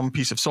on some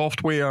piece of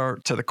software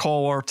to the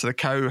collar, to the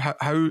cow?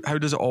 How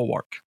does it all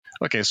work?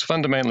 Okay, so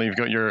fundamentally,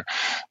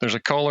 there's a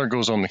collar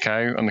goes on the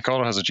cow, and the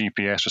collar has a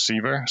GPS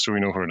receiver, so we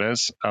know where it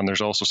is. And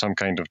there's also some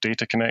kind of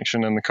data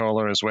connection in the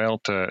collar as well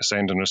to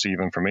send and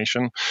receive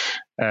information.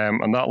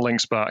 And that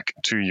links back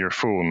to your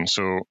phone.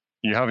 So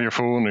you have your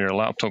phone or your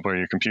laptop or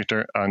your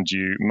computer, and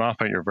you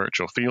map out your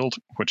virtual field,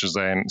 which is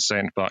then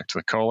sent back to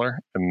the collar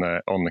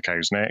on the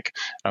cow's neck.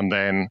 And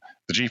then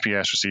the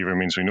GPS receiver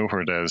means we know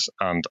where it is,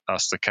 and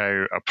as the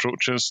cow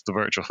approaches the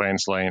virtual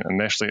fence line,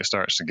 initially it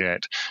starts to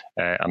get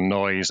a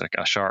noise,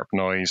 a sharp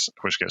noise,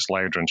 which gets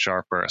louder and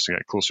sharper as they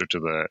get closer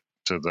to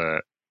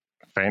the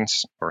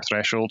fence or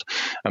threshold.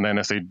 And then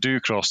if they do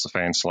cross the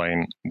fence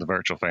line, the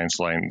virtual fence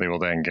line, they will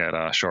then get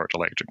a short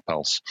electric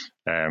pulse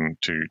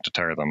to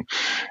deter them.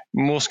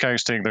 Most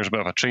cows there's a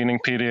bit of a training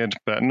period,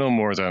 but no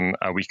more than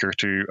a week or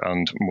two,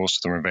 and most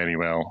of them are very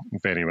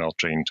well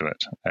trained to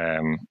it.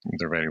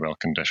 They're very well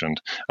conditioned.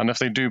 And if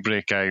they do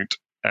break out,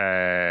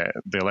 the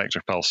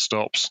electric pulse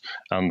stops,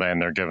 and then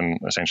they're given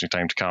essentially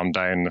time to calm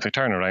down. If they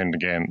turn around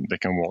again, they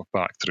can walk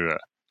back through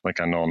it like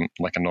a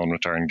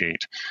non-return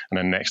gate, and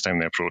then next time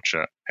they approach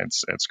it,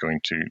 it's going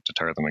to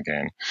deter them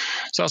again.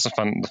 So that's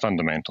the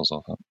fundamentals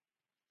of it.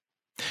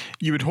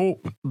 You would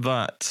hope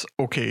that,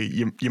 okay,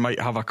 you might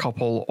have a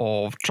couple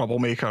of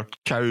troublemaker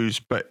cows,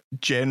 but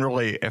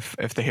generally, if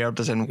the herd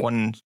is in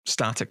one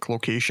static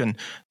location,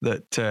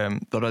 that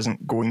there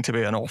isn't going to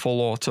be an awful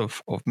lot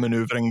of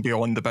manoeuvring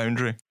beyond the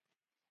boundary.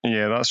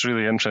 Yeah, that's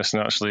really interesting,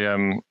 actually.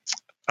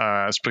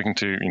 I was speaking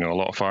to a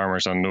lot of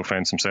farmers and no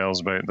fence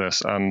themselves about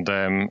this, and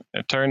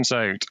it turns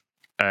out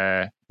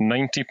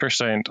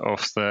 90%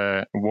 of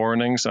the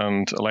warnings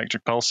and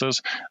electric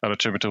pulses are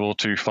attributable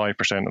to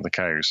 5% of the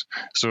cows.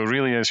 So it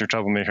really is your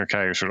troublemaker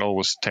cows who are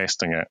always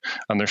testing it.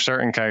 And there's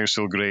certain cows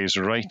who'll graze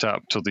right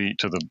up to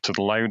the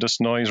loudest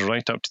noise,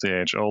 right up to the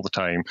edge all the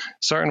time.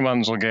 Certain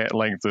ones will get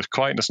like the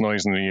quietest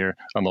noise in the ear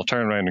and they'll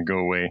turn around and go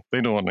away. They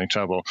don't want any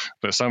trouble.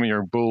 But some of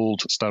your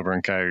bold,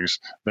 stubborn cows,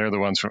 they're the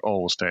ones who are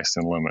always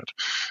testing the limit.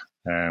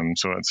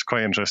 So it's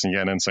quite interesting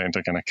getting insight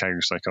into kind of cow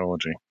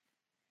psychology.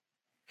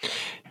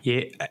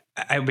 Yeah,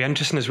 it'll be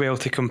interesting as well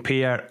to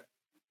compare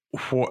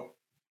what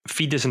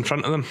feed is in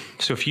front of them.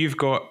 So if you've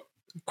got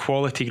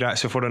quality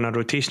grass, if we're on a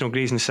rotational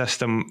grazing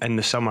system in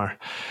the summer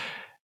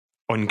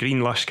on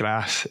green lush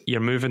grass,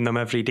 you're moving them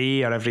every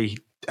day or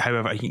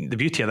however. The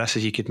beauty of this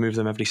is you could move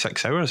them every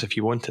 6 hours if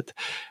you wanted,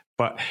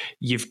 but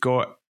you've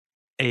got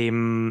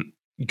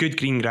good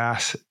green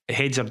grass,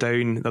 heads are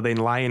down, they're then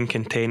lying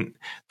content,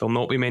 there'll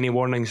not be many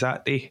warnings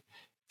that day.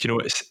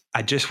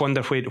 I just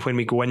wonder when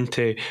we go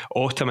into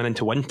autumn and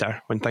into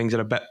winter, when things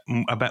are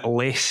a bit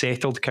less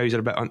settled, cows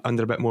are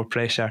under a bit more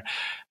pressure.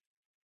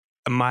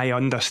 My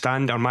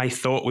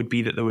thought would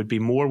be that there would be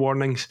more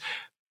warnings,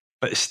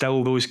 but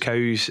still those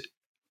cows,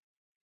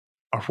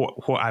 or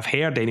what I've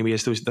heard anyway,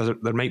 is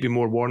there might be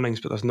more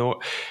warnings, but there's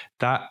not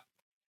that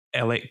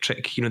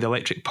electric, the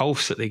electric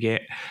pulse that they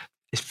get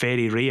is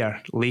very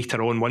rare.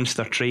 Later on, once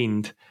they're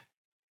trained,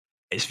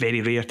 it's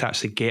very rare to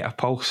actually get a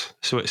pulse.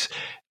 So it's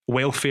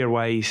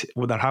welfare-wise,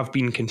 there have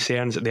been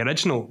concerns that the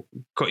original,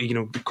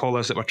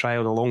 collars that were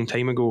trialled a long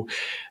time ago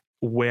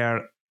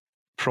were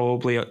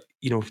probably,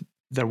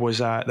 there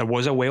was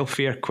a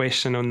welfare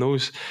question on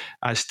those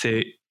as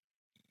to,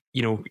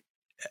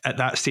 at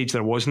that stage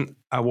there wasn't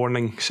a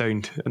warning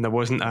sound and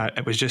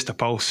it was just a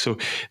pulse. So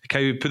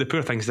the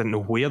poor things didn't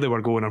know where they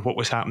were going or what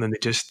was happening. They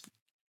just,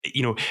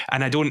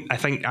 and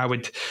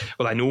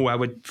I know I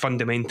would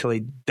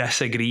fundamentally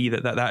disagree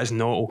that is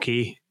not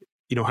okay.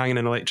 Hanging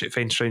an electric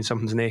fence around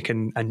something's neck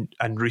and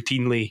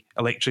routinely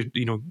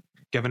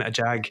giving it a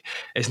jag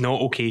is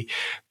not okay.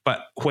 But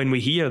when we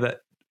hear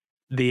that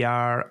they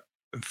are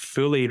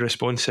fully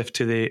responsive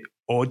to the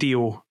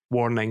audio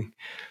warning,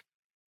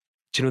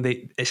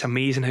 it's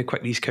amazing how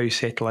quick these cows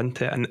settle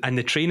into it. And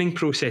the training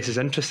process is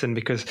interesting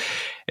because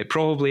it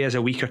probably is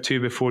a week or two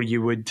before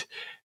you would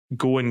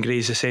go and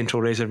graze the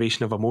central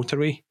reservation of a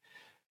motorway.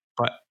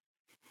 But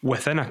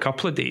within a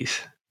couple of days,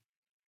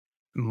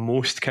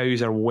 most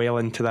cows are well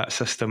into that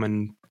system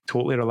and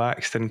totally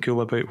relaxed and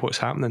cool about what's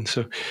happening.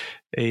 So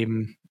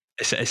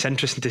it's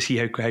interesting to see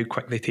how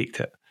quick they take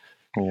to it.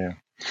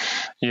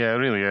 Yeah, it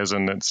really is,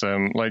 and it's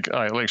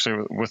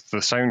actually with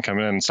the sound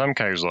coming in, some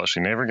cows will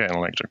actually never get an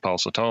electric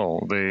pulse at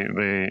all.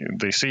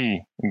 They see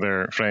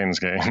their friends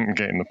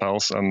getting the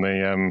pulse, and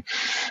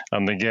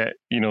they get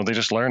they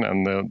just learn it,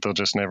 and they'll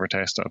just never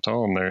test it at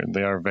all, and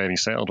they are very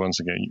settled once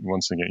they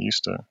get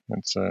used to it.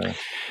 It's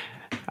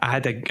I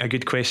had a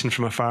good question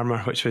from a farmer,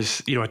 which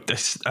was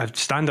a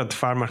standard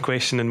farmer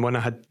question, and one I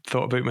had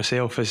thought about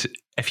myself is,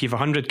 if you've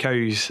 100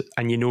 cows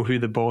and you know who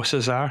the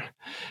bosses are,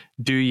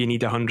 do you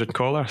need 100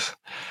 collars?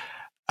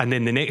 And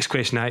then the next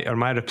question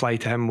my reply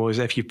to him was,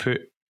 if you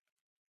put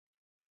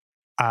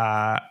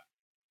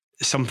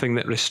something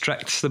that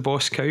restricts the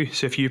boss cow,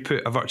 so if you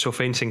put a virtual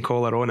fencing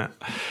collar on it,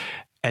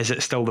 is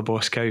it still the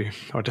boss cow,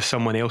 or does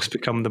someone else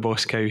become the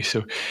boss cow?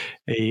 So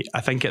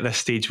I think at this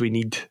stage we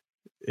need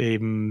a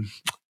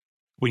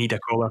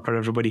collar for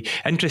everybody.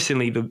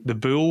 Interestingly, the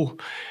bull,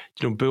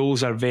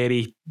 bulls are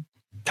very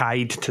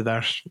tied to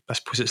their, I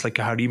suppose it's like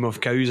a harem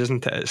of cows,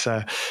 isn't it?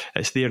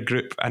 It's their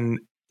group, and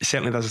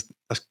certainly there's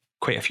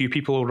quite a few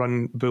people who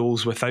run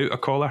bulls without a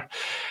collar.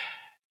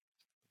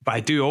 But I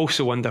do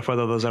also wonder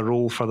whether there's a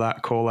role for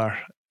that collar.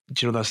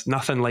 There's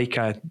nothing like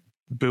a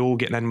bull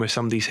getting in with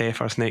somebody's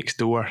heifers next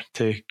door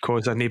to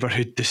cause a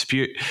neighbourhood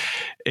dispute.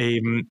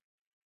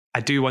 I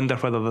do wonder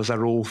whether there's a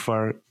role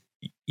for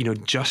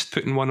just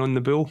putting one on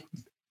the bull.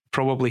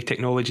 Probably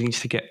technology needs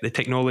to get the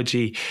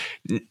technology,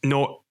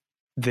 not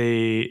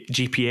the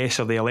GPS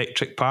or the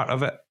electric part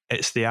of it.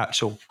 It's the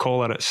actual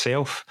collar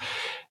itself.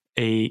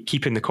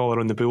 Keeping the collar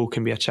on the bull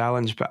can be a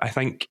challenge, but I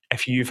think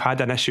if you've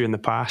had an issue in the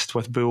past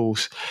with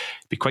bulls,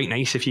 it'd be quite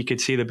nice if you could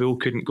say the bull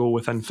couldn't go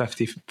within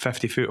 50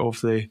 foot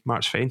of the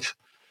marsh fence.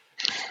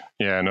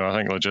 Yeah, no, I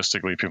think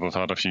logistically people have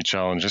had a few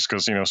challenges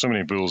because, so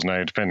many bulls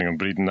now, depending on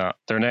breeding, that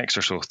their necks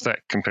are so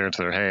thick compared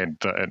to their head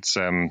that it's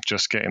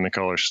just getting the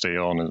collar to stay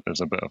on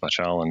is a bit of a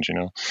challenge,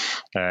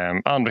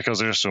 and because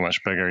they're just so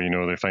much bigger,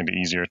 they find it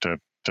easier to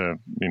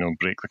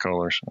break the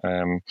collars.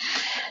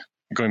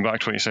 Going back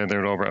to what you said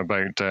there, Robert,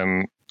 about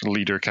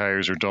leader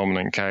cows or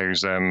dominant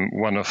cows,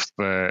 one of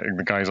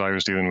the guys I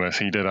was dealing with,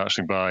 he did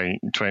actually buy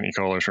 20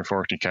 collars for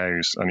 40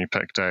 cows, and he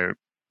picked out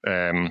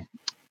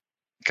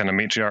kind of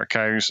matriarch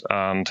cows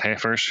and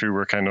heifers who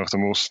were kind of the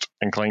most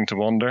inclined to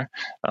wander,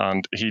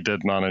 and he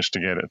did manage to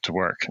get it to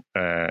work.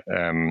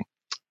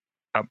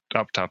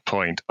 Up to a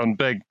point on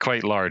big,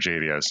 quite large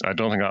areas. I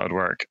don't think that would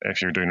work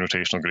if you're doing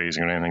rotational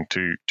grazing or anything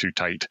too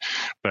tight.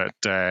 But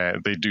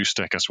they do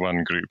stick as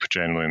one group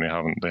generally,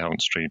 and they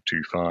haven't strayed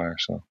too far.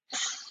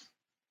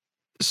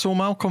 So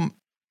Malcolm,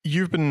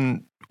 you've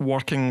been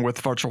working with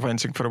virtual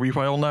fencing for a wee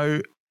while now.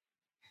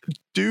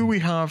 Do we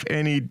have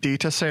any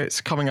data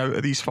sets coming out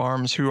of these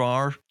farms who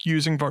are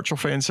using virtual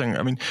fencing?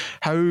 I mean,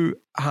 how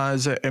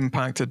has it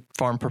impacted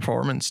farm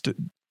performance?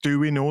 Do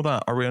we know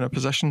that? Are we in a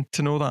position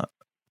to know that?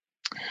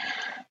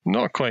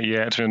 Not quite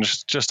yet, and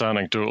just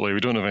anecdotally, we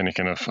don't have any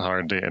kind of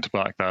hard data to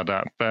back that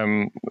up.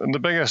 The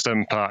biggest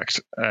impact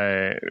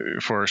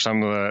for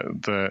some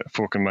of the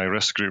folk in my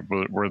risk group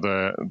were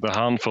the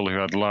handful who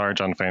had large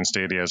unfenced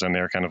areas, and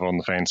they're kind of on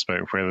the fence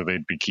about whether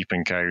they'd be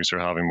keeping cows or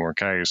having more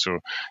cows.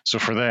 So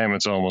for them,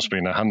 it's almost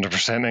been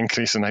 100%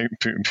 increase in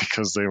output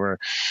because they were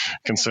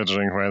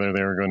considering whether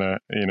they were going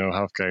to,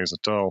 have cows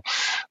at all.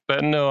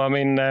 But no, I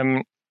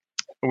mean.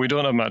 We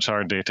don't have much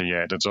hard data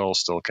yet. It's all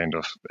still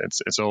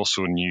it's all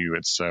so new.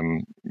 It's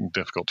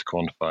difficult to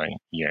quantify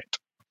yet.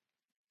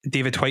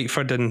 David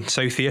Whiteford in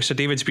South Ayrshire.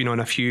 David's been on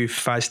a few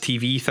FAS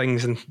TV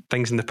things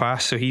in the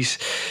past, so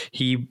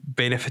he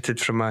benefited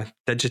from a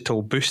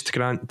digital boost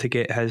grant to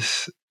get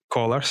his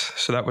collars.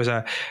 So that was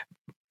a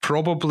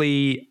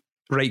probably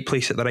right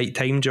place at the right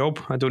time job.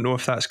 I don't know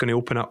if that's going to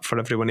open up for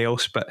everyone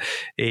else, but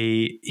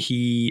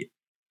he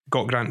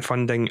got grant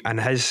funding,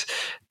 and his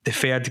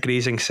deferred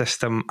grazing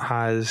system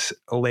has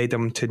led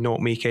him to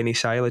not make any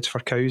silage for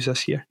cows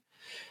this year.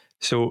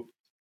 So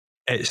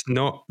that's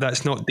not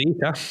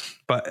data,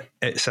 but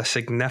it's a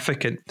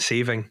significant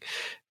saving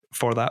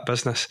for that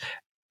business.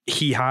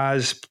 He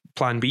has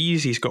plan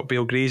Bs, he's got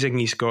bale grazing,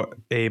 he's got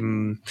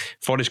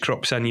forage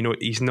crops in,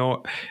 he's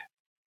not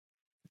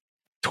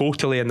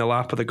totally in the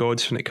lap of the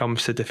gods when it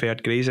comes to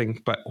deferred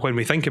grazing. But when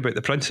we think about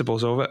the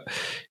principles of it,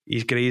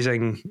 he's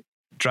grazing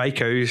dry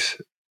cows,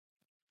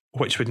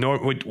 which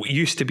would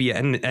used to be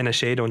in a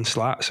shed on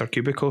slats or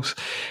cubicles.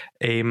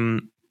 They're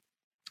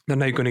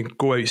now going to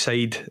go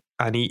outside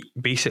and eat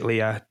basically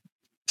a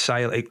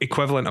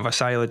equivalent of a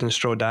silage and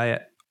straw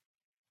diet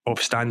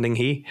of standing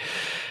hay.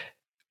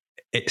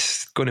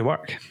 It's going to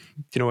work.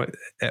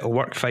 It'll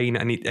work fine,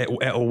 and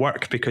it'll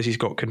work because he's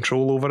got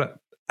control over it.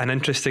 And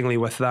interestingly,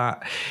 with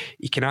that,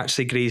 he can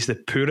actually graze the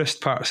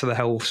poorest parts of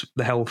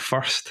the hill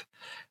first,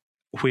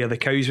 where the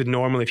cows would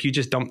normally, if you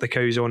just dump the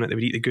cows on it, they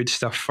would eat the good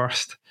stuff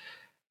first.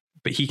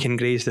 But he can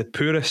graze the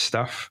poorest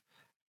stuff,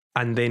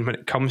 and then when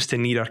it comes to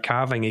nearer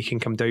calving, he can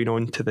come down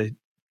onto the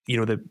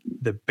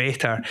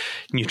better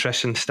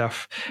nutrition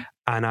stuff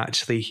and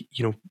actually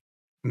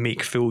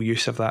make full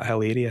use of that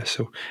hill area.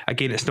 So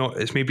again,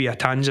 it's maybe a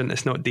tangent,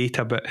 it's not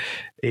data, but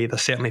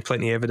there's certainly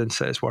plenty of evidence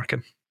that it's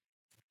working.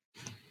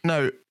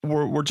 Now,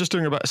 we're just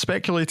doing a bit of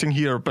speculating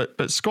here,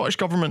 but Scottish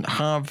Government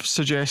have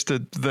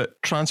suggested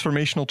that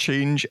transformational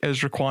change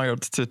is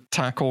required to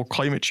tackle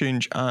climate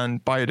change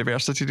and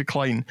biodiversity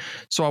decline.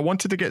 So I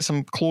wanted to get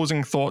some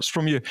closing thoughts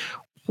from you.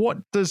 What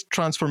does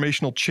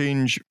transformational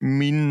change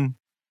mean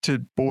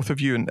to both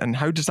of you, and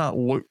how does that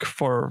look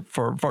for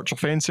virtual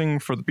fencing,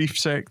 for the beef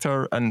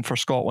sector, and for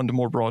Scotland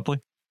more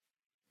broadly?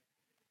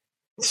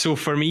 So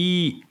for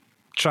me,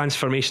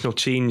 transformational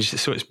change,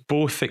 so it's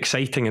both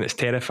exciting and it's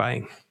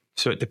terrifying.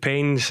 So it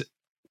depends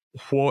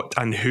what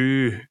and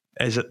who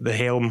is at the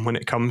helm when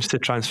it comes to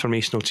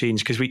transformational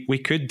change, because we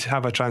could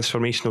have a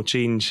transformational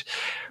change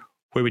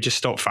where we just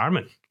stop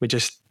farming, we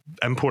just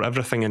import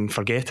everything and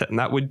forget it, and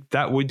that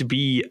would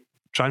be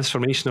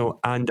transformational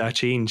and a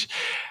change.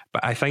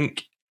 But I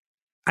think,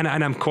 and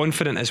I'm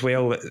confident as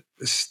well that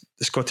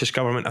the Scottish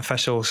Government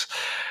officials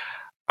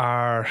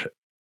are,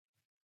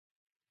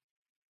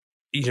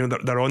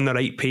 they're on the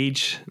right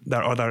page.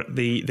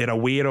 They're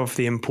aware of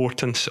the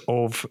importance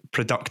of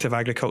productive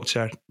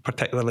agriculture,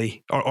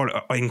 particularly or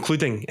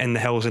including in the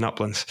hills and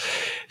uplands.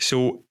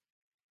 So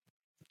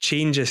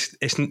change isn't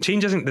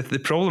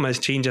the problem. Is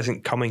change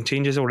isn't coming.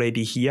 Change is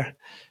already here.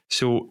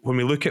 So when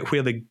we look at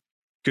where the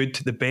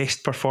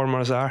best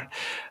performers are,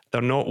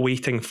 they're not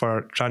waiting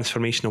for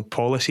transformational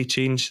policy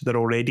change. They're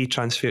already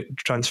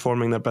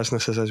transforming their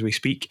businesses as we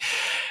speak,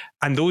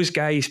 and those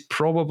guys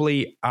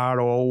probably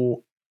are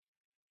all.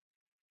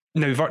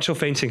 Now, virtual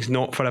fencing is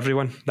not for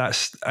everyone.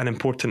 That's an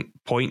important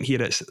point here.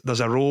 There's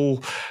a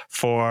role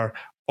for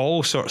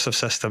all sorts of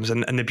systems,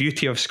 and the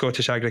beauty of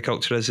Scottish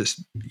agriculture is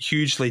it's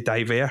hugely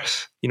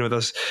diverse.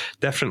 There's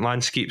different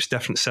landscapes,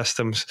 different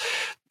systems,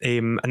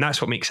 and that's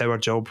what makes our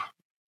job,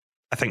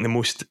 I think, the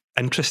most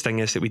interesting,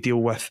 is that we deal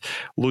with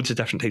loads of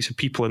different types of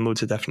people and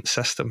loads of different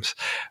systems.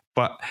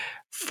 But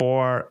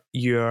for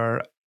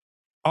your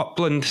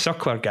upland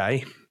suckler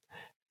guy,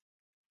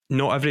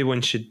 not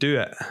everyone should do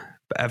it.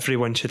 But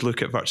everyone should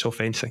look at virtual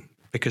fencing,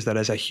 because there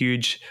is a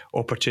huge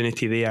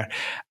opportunity there.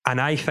 And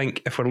I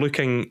think if we're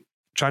looking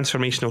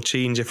transformational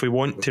change, if we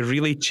want to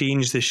really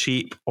change the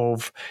shape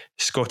of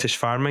Scottish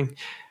farming,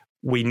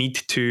 we need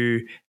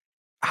to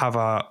have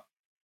a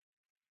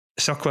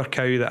suckler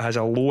cow that has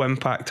a low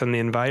impact on the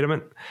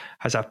environment,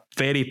 has a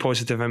very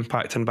positive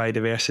impact on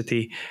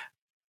biodiversity,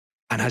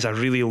 and has a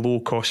really low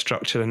cost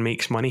structure and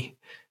makes money.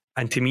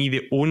 And to me,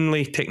 the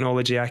only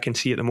technology I can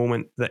see at the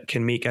moment that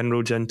can make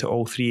inroads into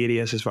all three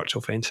areas is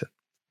virtual fencing.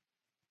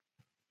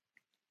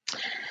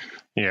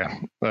 Yeah,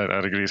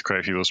 I'd agree with quite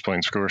a few of those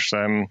points, of course.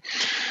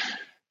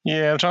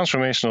 Yeah,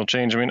 transformational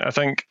change. I mean, I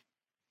think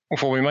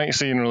what we might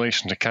see in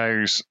relation to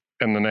cows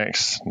in the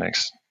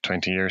next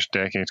 20 years,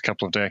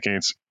 couple of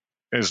decades,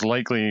 is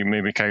likely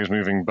maybe cows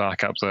moving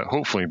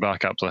hopefully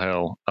back up the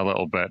hill a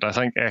little bit. I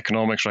think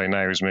economics right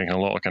now is making a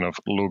lot of kind of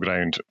low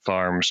ground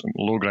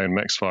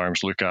mixed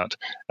farms look at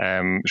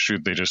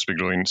should they just be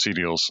growing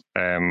cereals,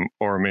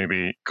 or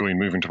maybe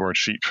moving towards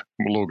sheep,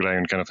 low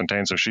ground kind of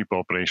intensive sheep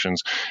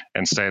operations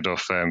instead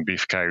of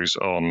beef cows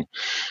on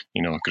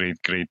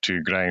grade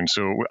 2 ground.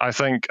 So I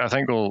think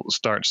we'll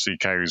start to see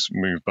cows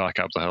move back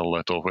up the hill a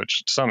little,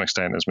 which to some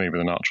extent is maybe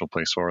the natural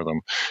place for them.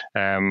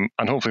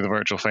 And hopefully the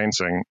virtual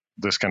fencing,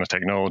 this kind of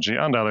technology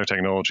and other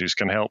technologies,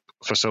 can help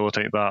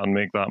facilitate that and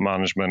make that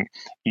management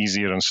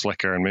easier and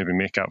slicker, and maybe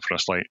make up for a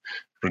slight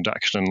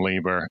reduction in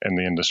labour in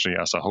the industry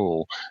as a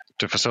whole,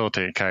 to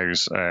facilitate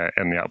cows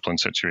in the upland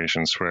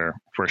situations where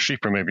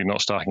sheep are maybe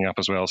not stacking up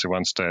as well as they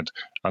once did,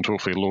 and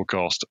hopefully low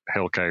cost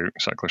hill cow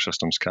suckler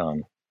systems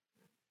can.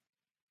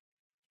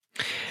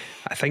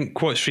 I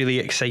think what's really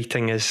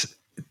exciting is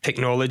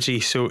technology.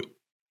 So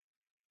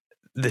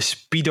the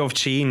speed of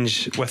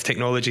change with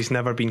technology has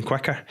never been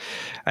quicker.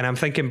 And I'm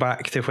thinking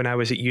back to when I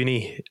was at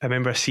uni. I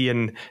remember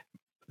seeing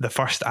the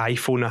first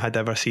iPhone I had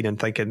ever seen and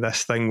thinking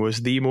this thing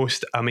was the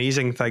most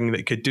amazing thing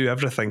that could do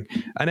everything.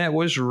 And it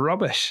was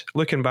rubbish.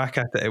 Looking back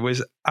at it, it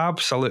was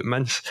absolute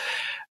mince.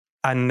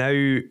 And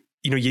now,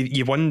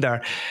 you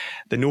wonder,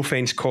 the no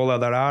fence collar,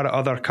 there are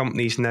other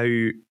companies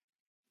now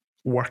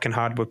working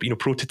hard with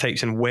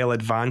prototypes and well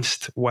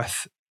advanced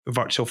with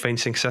virtual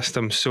fencing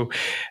systems. So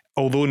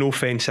although No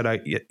Fence are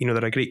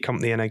they're a great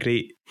company and a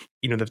great,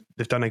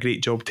 they've done a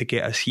great job to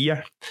get us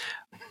here,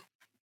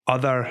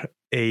 other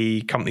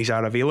companies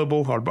are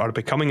available or are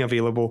becoming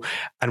available.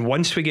 And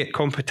once we get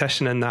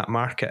competition in that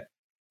market,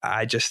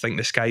 I just think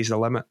the sky's the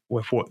limit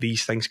with what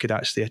these things could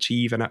actually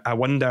achieve. And I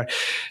wonder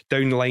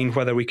down the line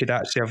whether we could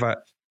actually have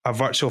a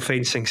virtual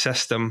fencing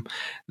system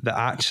that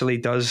actually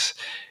does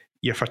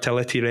your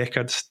fertility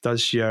records,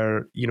 does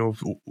your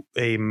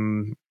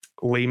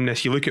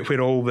lameness. You look at where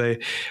all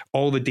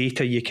the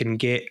data you can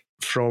get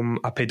from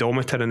a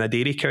pedometer in a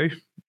dairy cow.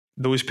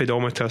 Those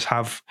pedometers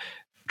have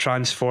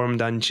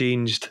transformed and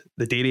changed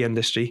the dairy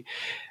industry.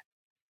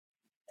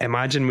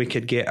 Imagine we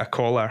could get a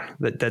collar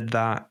that did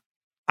that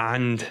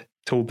and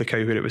told the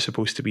cow where it was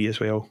supposed to be as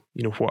well.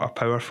 What a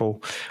powerful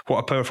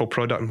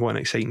product, and what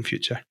an exciting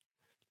future.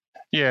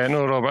 Yeah,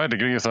 no, Rob, I'd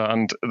agree with that.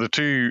 And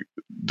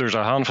there's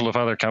a handful of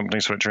other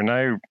companies which are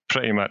now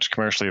pretty much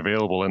commercially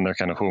available in their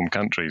kind of home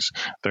countries.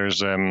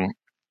 There's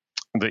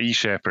the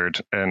eShepherd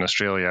in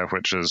Australia,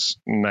 which is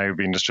now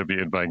being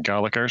distributed by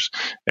Gallagher's,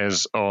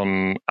 is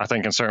on, I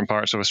think in certain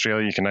parts of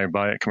Australia you can now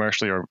buy it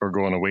commercially or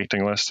go on a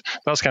waiting list.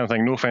 That's the kind of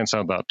thing. No Fence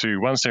had that too.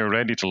 Once they were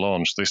ready to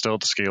launch, they still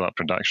had to scale up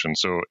production.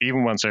 So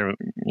even once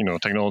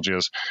technology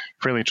is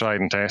fairly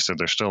tried and tested,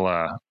 there's still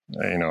a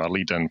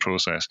lead-in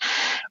process,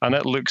 and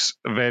it looks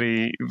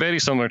very, very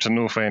similar to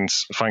No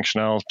Fence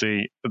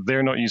functionality.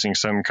 They're not using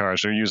SIM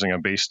cards; they're using a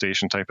base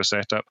station type of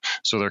setup,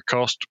 so their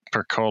cost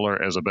per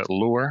collar is a bit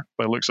lower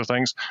by the looks of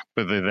things.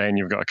 But then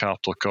you've got a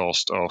capital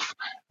cost of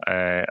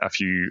a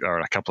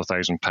couple of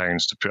 £1,000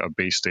 to put a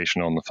base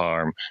station on the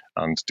farm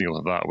and deal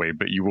with it that way.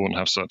 But you won't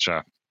have such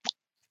a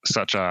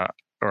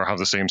or have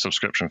the same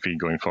subscription fee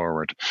going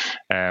forward.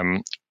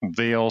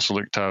 They also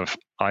look to have,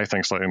 I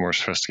think, slightly more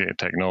sophisticated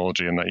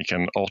technology in that you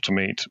can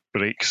automate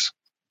breaks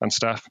and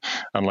stuff,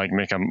 and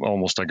make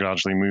almost a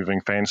gradually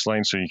moving fence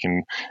line, so you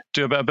can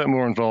do a bit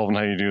more involved in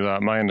how you do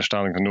that. My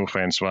understanding of the No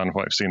Fence one,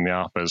 what I've seen in the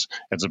app, is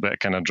it's a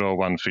bit kind of draw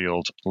one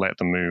field, let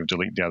them move,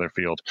 delete the other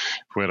field,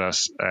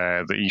 whereas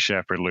the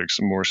eShepherd looks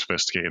more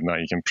sophisticated in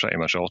that you can pretty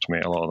much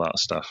automate a lot of that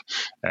stuff,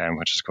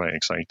 which is quite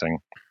exciting.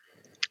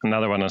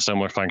 Another one of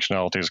similar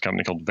functionality is a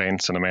company called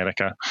Vents in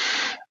America.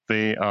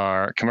 They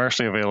are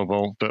commercially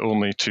available, but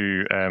only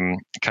to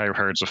cow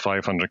herds of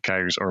 500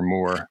 cows or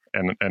more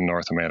in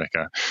North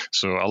America.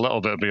 So a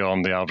little bit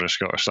beyond the average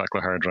Scottish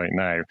suckler herd right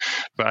now.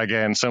 But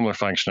again, similar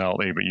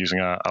functionality, but using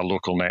a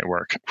local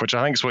network, which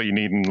I think is what you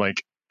need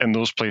in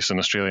those places in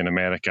Australia and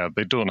America.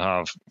 They don't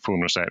have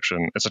phone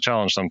reception. It's a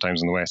challenge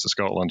sometimes in the west of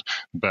Scotland,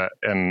 but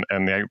in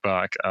the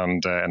outback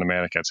and in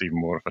America, it's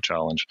even more of a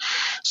challenge.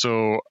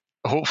 So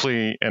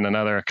hopefully in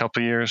another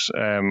couple of years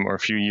or a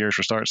few years,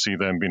 we'll start to see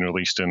them being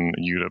released in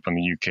Europe and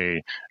the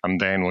UK,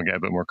 and then we'll get a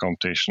bit more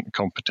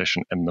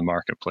competition in the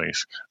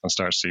marketplace and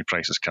start to see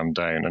prices come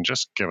down and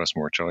just give us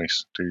more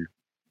choice too.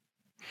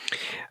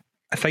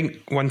 I think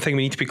one thing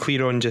we need to be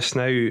clear on just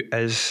now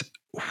is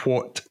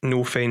what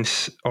No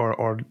Fence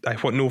or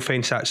what No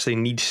Fence actually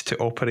needs to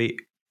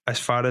operate as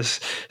far as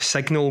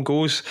signal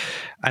goes,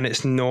 and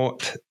it's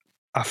not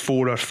a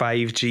 4 or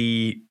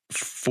 5G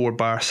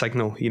 4-bar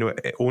signal.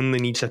 It only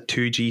needs a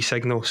 2G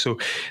signal. So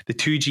the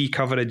 2G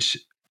coverage,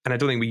 and I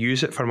don't think we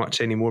use it for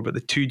much anymore, but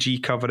the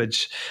 2G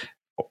coverage,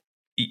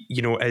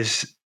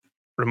 is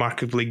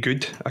remarkably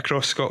good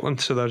across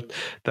Scotland. So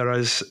there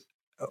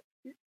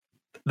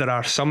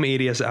are some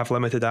areas that have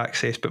limited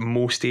access, but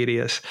most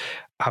areas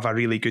have a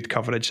really good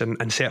coverage,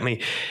 and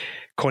certainly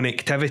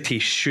connectivity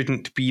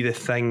shouldn't be the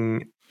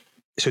thing.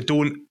 So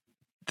don't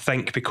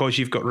think because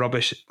you've got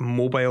rubbish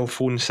mobile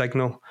phone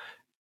signal,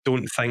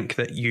 don't think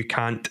that you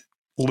can't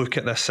look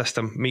at this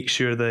system. Make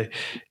sure and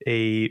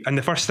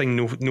the first thing,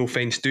 no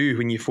offence, do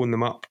when you phone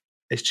them up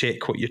is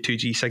check what your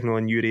 2G signal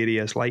in your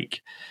area is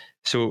like.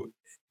 So,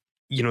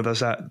 there's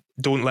that.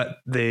 Don't let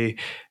the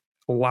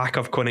lack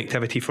of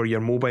connectivity for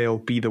your mobile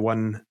be the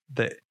one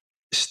that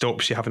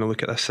stops you having a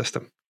look at this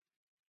system.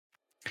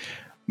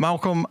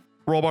 Malcolm,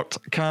 Robert,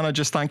 can I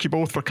just thank you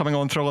both for coming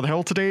on Thrill of the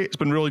Hill today? It's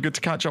been really good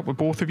to catch up with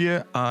both of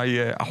you.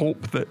 I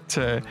hope that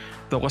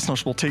the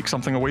listeners will take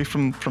something away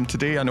from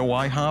today. I know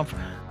I have.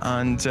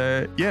 And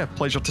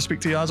pleasure to speak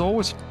to you as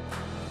always.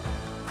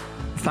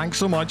 Thanks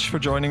so much for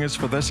joining us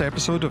for this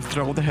episode of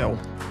Thrill of the Hill.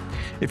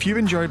 If you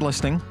enjoyed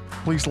listening,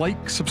 please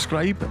like,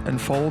 subscribe,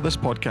 and follow this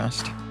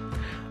podcast.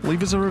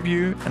 Leave us a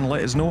review and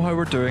let us know how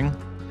we're doing.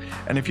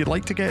 And if you'd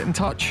like to get in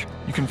touch,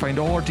 you can find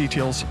all our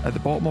details at the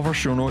bottom of our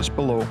show notes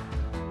below.